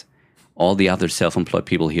 as all the other self-employed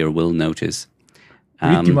people here will notice.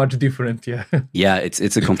 Pretty much different, yeah. Yeah,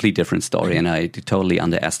 it's a complete different story, and I totally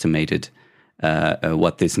underestimated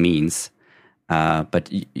what this means. But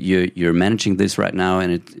you're managing this right now,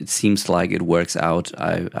 and it seems like it works out.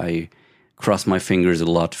 I cross my fingers a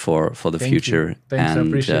lot for the future. Thanks, I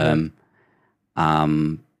appreciate it.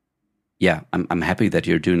 Yeah, I'm happy that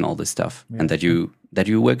you're doing all this stuff and that you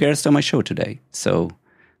were guest on my show today. So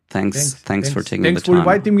thanks for taking the time. Thanks for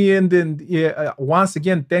inviting me, and then once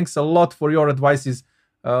again, thanks a lot for your advices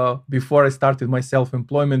before I started my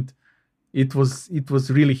self-employment. It was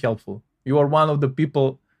really helpful. You are one of the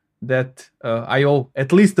people that I owe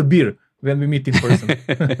at least a beer when we meet in person.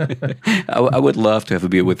 I would love to have a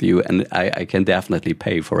beer with you, and I can definitely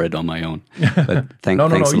pay for it on my own. But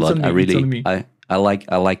thanks a lot. I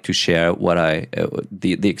like to share what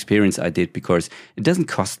the experience I did, because it doesn't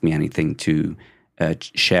cost me anything to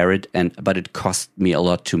share it, but it cost me a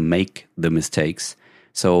lot to make the mistakes.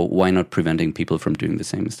 So why not preventing people from doing the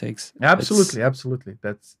same mistakes? Absolutely.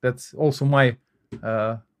 That's also my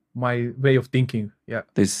way of thinking. Yeah.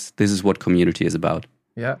 This is what community is about.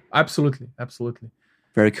 Yeah, absolutely.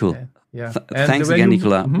 Very cool. Yeah. Thanks again,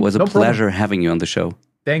 Nikola. It was a pleasure having you on the show.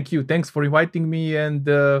 Thank you. Thanks for inviting me. And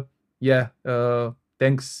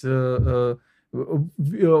thanks. It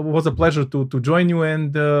was a pleasure to join you.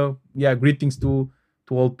 And greetings to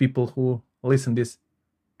all people who listen this.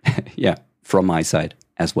 Yeah, from my side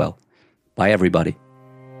as well. Bye, everybody.